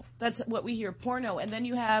 Porno. That's what we hear, porno. And then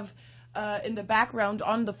you have, in the background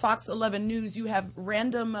on the Fox 11 News, you have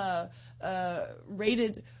random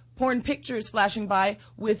rated porn pictures flashing by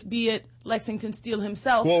with, be it Lexington Steele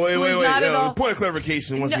himself. Well, wait. Not at all, Point of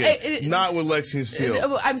clarification once again. Not with Lexington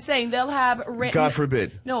Steele. I'm saying they'll have... God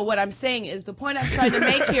forbid. No, what I'm saying is the point I'm trying to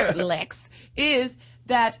make here, Lex, is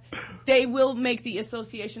that they will make the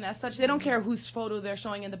association as such. They don't care whose photo they're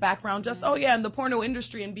showing in the background. Just, oh, yeah, in the porno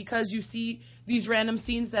industry, and because you see these random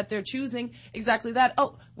scenes that they're choosing, exactly that.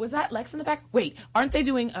 Oh, was that Lex in the back? Wait, aren't they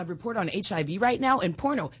doing a report on HIV right now in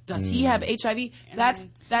porno? Does he have HIV? That's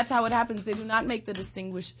how it happens. They do not make the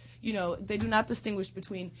distinguish. They do not distinguish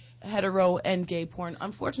between hetero and gay porn,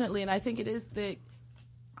 unfortunately. And I think it is the...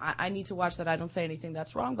 I need to watch that. I don't say anything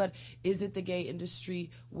that's wrong, but is it the gay industry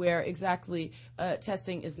where exactly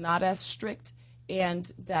testing is not as strict,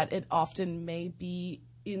 and that it often may be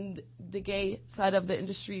in the gay side of the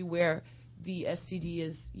industry where the STD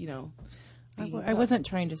is, I wasn't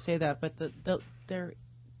trying to say that, but the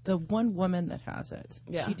one woman that has it,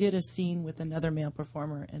 she did a scene with another male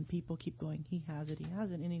performer, and people keep going, he has it,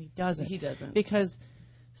 and he doesn't. He doesn't. Because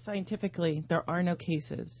scientifically, there are no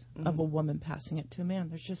cases of a woman passing it to a man.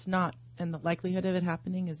 There's just not. And the likelihood of it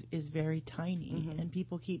happening is very tiny. And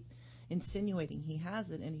people keep insinuating he has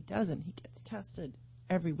it, and he doesn't. He gets tested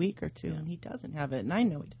every week or two, and he doesn't have it. And I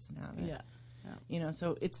know he doesn't have it. Yeah.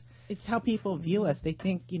 So it's how people view us. They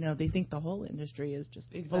think, they think the whole industry is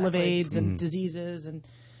just full of Exactly. AIDS and diseases, and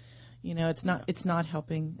it's not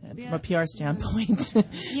helping from a PR standpoint.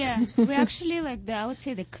 Yeah, we're actually I would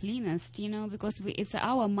say the cleanest, because it's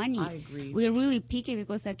our money. I agree. We're really picky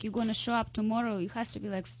because you're gonna show up tomorrow, it has to be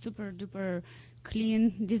super duper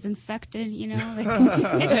clean, disinfected.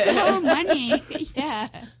 It's our money. Yeah.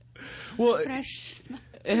 Well, Fresh smell.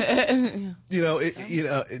 the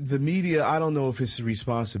media, I don't know if it's the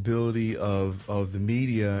responsibility of the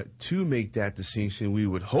media to make that distinction. We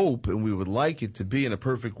would hope, and we would like it to be, in a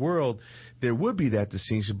perfect world, there would be that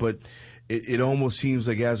distinction, but it almost seems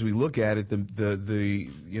like, as we look at it, the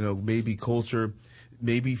maybe culture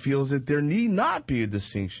maybe feels that there need not be a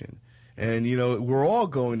distinction. And, we're all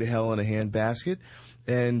going to hell in a handbasket,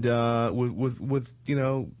 and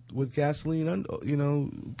with gasoline,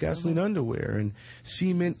 gasoline underwear and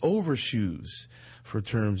cement overshoes, for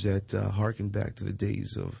terms that harken back to the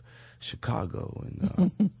days of Chicago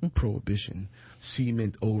and Prohibition.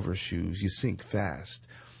 Cement overshoes. You sink fast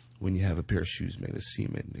when you have a pair of shoes made of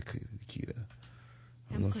cement, Nikita.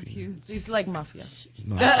 I'm confused. It's like mafia.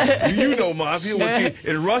 You know mafia.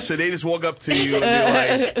 In Russia, they just walk up to you and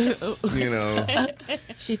be like,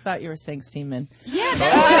 She thought you were saying semen. Yeah,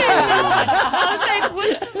 that's I was like,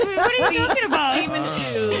 what are you talking about? Demon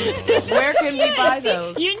shoes. Where can we buy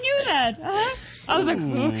those? You knew that. I was like,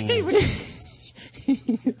 okay.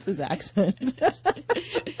 It's his accent.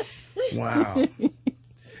 Wow.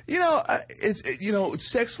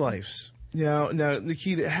 It's sex lives. Now,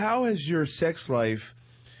 Nikita, how has your sex life,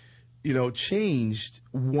 changed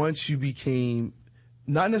once you became,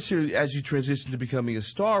 not necessarily as you transitioned to becoming a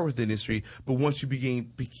star with the industry, but once you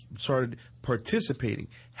started participating?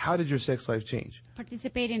 How did your sex life change?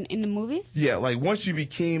 Participating in the movies? Yeah, once you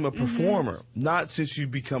became a performer, not since you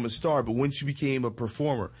become a star, but once you became a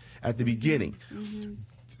performer at the beginning.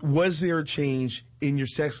 Was there a change in your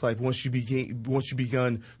sex life once you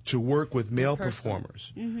begun to work with male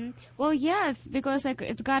performers? Well, yes, because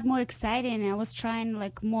it got more exciting. I was trying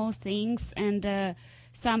more things and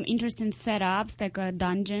some interesting setups, like a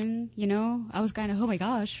dungeon. I was kind of, oh my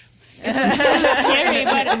gosh. It was so scary,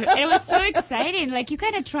 but it was so exciting. Like you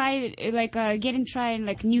kind of try, like trying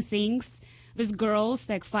like new things with girls,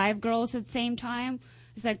 like 5 girls at the same time.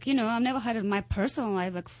 It's like, I've never had in my personal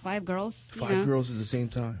life like 5 girls. 5 girls at the same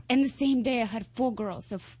time. And the same day I had 4 girls,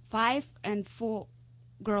 so 5 and 4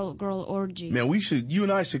 girl orgy. Man, you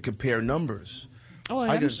and I should compare numbers. Oh,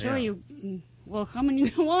 I'm sure you. Well, how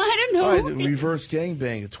many? Well, I don't know. All right, reverse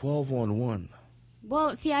gangbang, 12 on 1.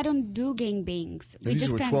 Well, see, I don't do gangbangs.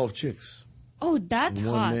 These were 12 chicks. Oh, that's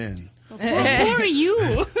one hot. Man. Who are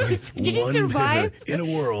you? Did you survive? In a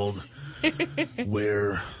world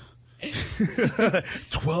where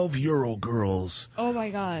 12-year-old girls. Oh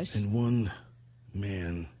my gosh. And one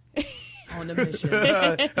man. On a mission.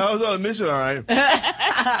 I was on a mission, all right.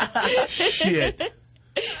 Shit.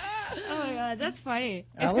 Oh my god, that's funny.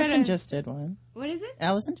 Allison just did one. What is it?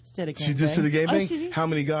 Allison just did a gangbang. She just did a gangbang? Oh, she did? How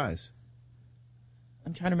many guys?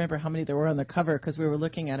 I'm trying to remember how many there were on the cover because we were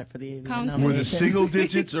looking at it for the nomination. Was it single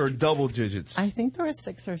digits or double digits? I think there were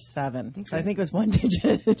 6 or 7. Okay. So I think it was 1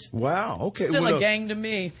 digit. Wow. Okay. Still a gang to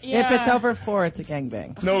me. Yeah. If it's over 4, it's a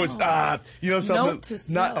gangbang. No, it's not. Something. Note to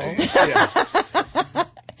self.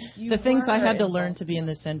 The things I had to learn to be in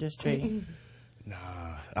this industry.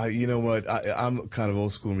 You know what? I'm kind of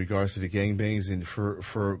old school in regards to the gangbangs, and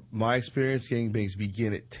for my experience, gangbangs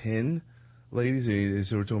begin at 10 ladies.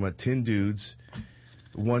 So we're talking about 10 dudes,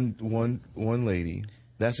 one lady.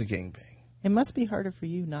 That's a gangbang. It must be harder for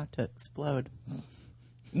you not to explode.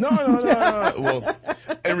 No. Well,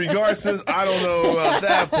 in regards to this, I don't know about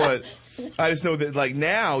that, but I just know that like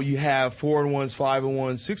now you have 4-on-1s,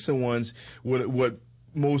 5-on-1s, 6-on-1s. What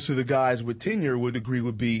most of the guys with tenure would agree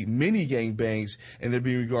would be mini gangbangs, and they're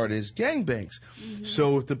being regarded as gangbangs. Mm-hmm.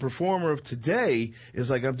 So if the performer of today is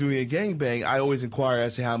like, I'm doing a gangbang, I always inquire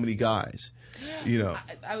as to how many guys.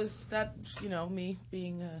 I was that, me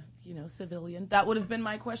being a, civilian, that would have been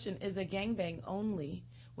my question. Is a gangbang only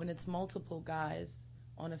when it's multiple guys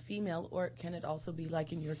on a female, or can it also be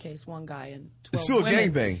like in your case, 1 guy and 12 It's still women? a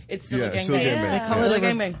gangbang. It's still a gangbang. Still a gangbang. They call it a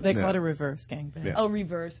gangbang. They call it a reverse gangbang. Yeah. Oh,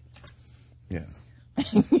 reverse. Yeah.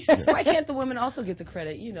 Why can't the women also get the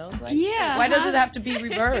credit? It's like, yeah. why does it have to be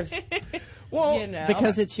reverse? Well,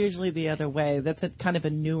 because it's usually the other way. That's a kind of a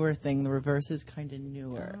newer thing. The reverse is kind of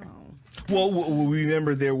newer. Oh. Well,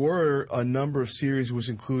 remember there were a number of series which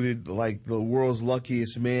included like The World's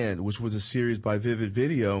Luckiest Man, which was a series by Vivid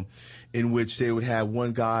Video, in which they would have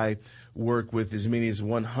one guy work with as many as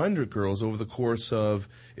 100 girls over the course of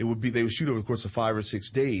they would shoot over the course of 5 or 6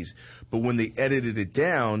 days. But when they edited it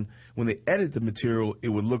down, when they edit the material, it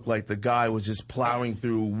would look like the guy was just plowing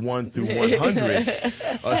through 1 through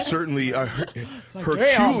 100. Certainly a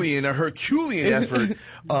Herculean effort,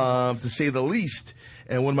 to say the least.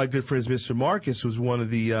 And one of my good friends, Mr. Marcus, was one of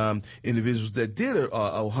the individuals that did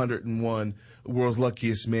a 101 World's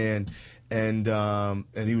Luckiest Man, and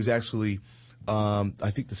he was actually, I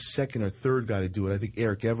think, the 2nd or 3rd guy to do it. I think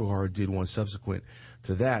Eric Everhard did one subsequent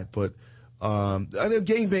to that, but I know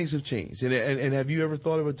gangbangs have changed. And have you ever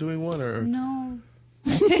thought about doing one? Or No.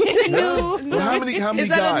 No. Well, how many Is guys?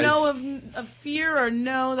 that a no of fear, or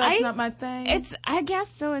no, that's not my thing? I guess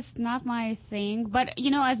so. It's not my thing. But,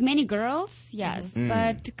 as many girls, yes. Mm-hmm.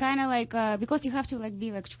 But kind of like, because you have to like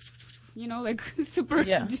be like, like super.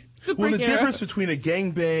 Yeah. Superhero. Well, the difference between a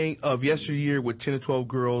gangbang of yesteryear with 10 or 12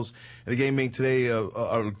 girls and a gangbang today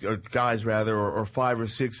or guys rather, or 5 or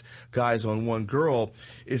 6 guys on 1 girl,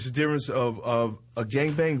 is the difference of a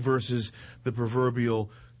gangbang versus the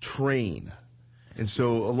proverbial train. And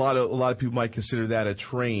so a lot of people might consider that a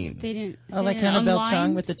train. Like Annabelle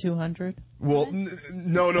Chung with the 200? Well,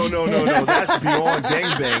 no. That's beyond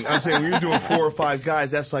gangbang. I'm saying when you're doing 4 or 5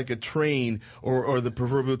 guys, that's like a train, or the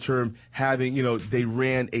proverbial term having, they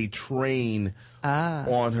ran a train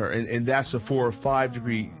on her. And that's a 4 or 5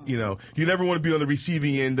 degree, you never want to be on the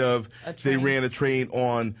receiving end of they ran a train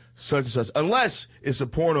on such and such, unless it's a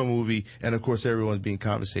porno movie and, of course, everyone's being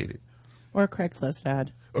compensated. Or a Craigslist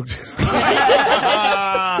ad.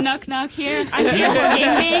 Knock, knock here. I'm here for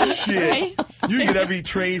gangbang. Shit. You get every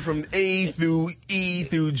train from A through E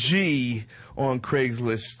through G on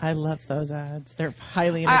Craigslist. I love those ads. They're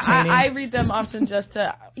highly entertaining. I read them often just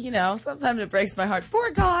to, sometimes it breaks my heart.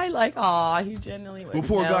 Poor guy, like, he genuinely would. Well,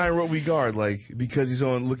 poor guy in what regard? Like, because he's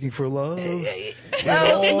on Looking for Love?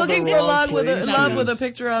 Looking for love with a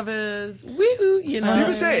picture of his woo, You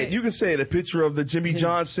can say it. You can say it. A picture of the Jimmy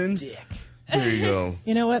Johnson. Dick. There you go.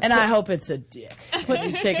 You know what? And I hope it's a dick.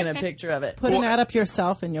 He's taking a picture of it. Put an ad up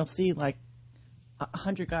yourself and you'll see like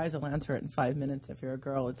 100 guys will answer it in 5 minutes. If you're a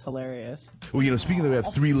girl, it's hilarious. Well, speaking of, we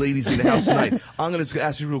have 3 ladies in the house tonight. I'm going to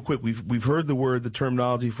ask you real quick. We've heard the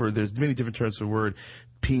terminology for, there's many different terms for the word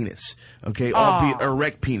penis, okay, albeit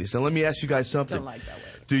erect penis. Now let me ask you guys something. Don't like that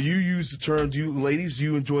word. Do you use the term? Ladies, do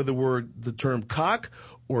you enjoy the term cock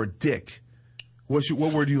or dick? What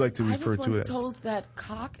word do you like to refer to I was as? told that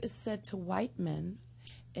cock is said to white men,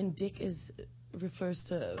 and dick refers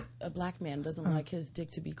to a black man doesn't like his dick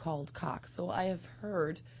to be called cock. So I have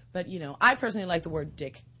heard, but I personally like the word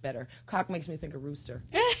dick better. Cock makes me think of rooster.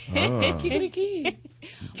 Kikiriki.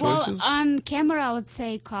 Well, on camera I would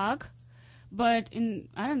say cock, but in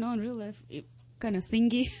real life, kind of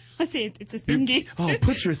thingy. I say it's a thingy.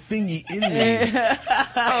 Put your thingy in me.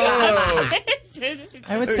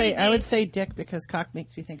 I would say dick because cock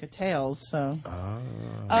makes me think of tails. So.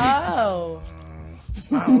 Oh.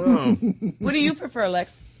 I don't know. What do you prefer,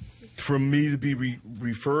 Lex? For me to be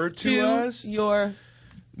referred to as your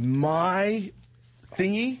my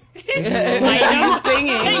thingy.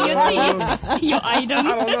 Your item.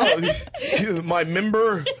 I don't know. My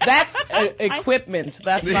member. That's equipment.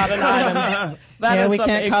 That's not an item. We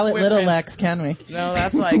can't call it little Lex, can we? No,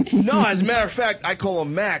 that's like no. As a matter of fact, I call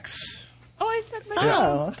him Max. Oh, I said my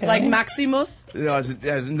okay. Like Maximus? No, as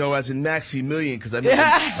in Maximilian, because I make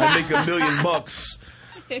 $1 million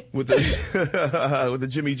with the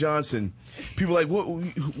Jimmy Johnson. People are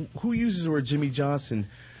like, who uses the word Jimmy Johnson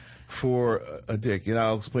for a dick? And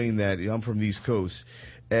I'll explain that. I'm from the East Coast,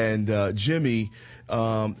 and Jimmy,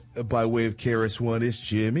 by way of KRS-One, is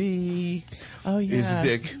Jimmy. Oh yeah, is a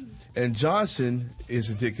dick, and Johnson is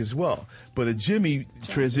a dick as well. But a Jimmy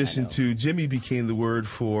transitioned to Jimmy became the word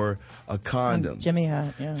for a condom. Jimmy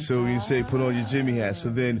hat, yeah. So you say, put on your Jimmy hat. So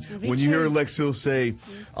then when you hear Lex Hill say,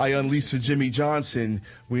 I unleashed a Jimmy Johnson,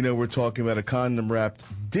 we know we're talking about a condom-wrapped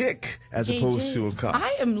dick as opposed to a cock.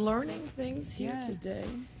 I am learning things here today.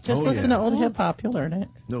 Just listen to old hip-hop, you'll learn it.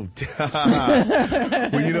 No doubt.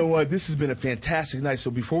 Well, you know what? This has been a fantastic night.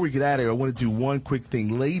 So before we get out of here, I want to do one quick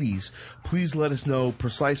thing. Ladies, please let us know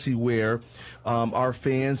precisely where our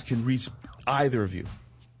fans can reach either of you.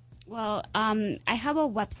 Well, I have a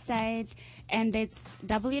website, and it's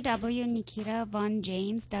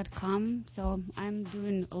www.nikitavonjames.com. So I'm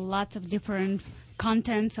doing lots of different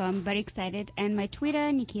content, so I'm very excited. And my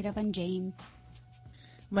Twitter, Nikita Von James.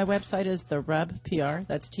 My website is the Rub PR.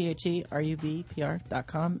 That's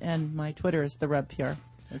TheRubPR.com. And my Twitter is the Rub PR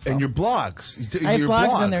as well. And your blogs. I have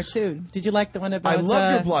blogs in there, too. Did you like the one about I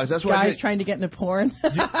love your blogs. That's guys trying to get into porn?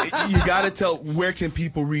 you got to tell, where can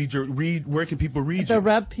people read you?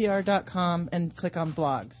 TheRubPR.com and click on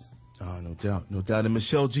blogs. Oh, no doubt. And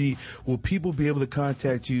Michelle G, will people be able to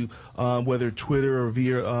contact you, whether Twitter or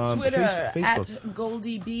via Twitter Facebook? at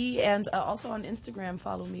Goldie B, and also on Instagram,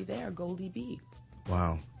 follow me there, Goldie B.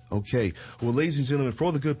 Wow. Okay. Well, ladies and gentlemen, for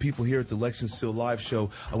all the good people here at the Lex and Still Live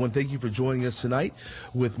Show, I want to thank you for joining us tonight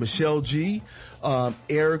with Michelle G,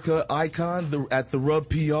 Erica Icon at the Rub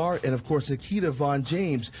PR, and, of course, Nikita Von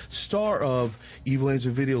James, star of Evil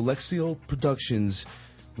Angel Video, Lex Steele Productions.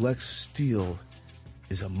 Lex Steele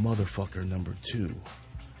is a motherfucker #2.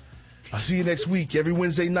 I'll see you next week, every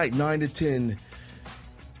Wednesday night, 9 to 10.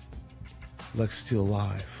 Lex Steele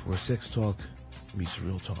Live, where sex talk meets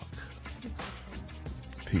real talk.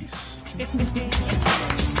 Peace.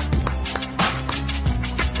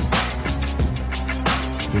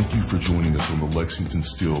 Thank you for joining us on the Lexington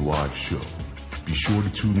Steel Live Show. Be sure to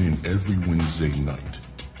tune in every Wednesday night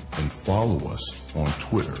and follow us on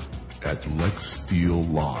Twitter at Lex Steel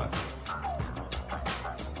Live.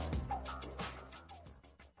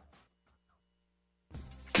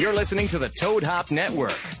 You're listening to the Toad Hop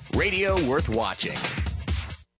Network, radio worth watching.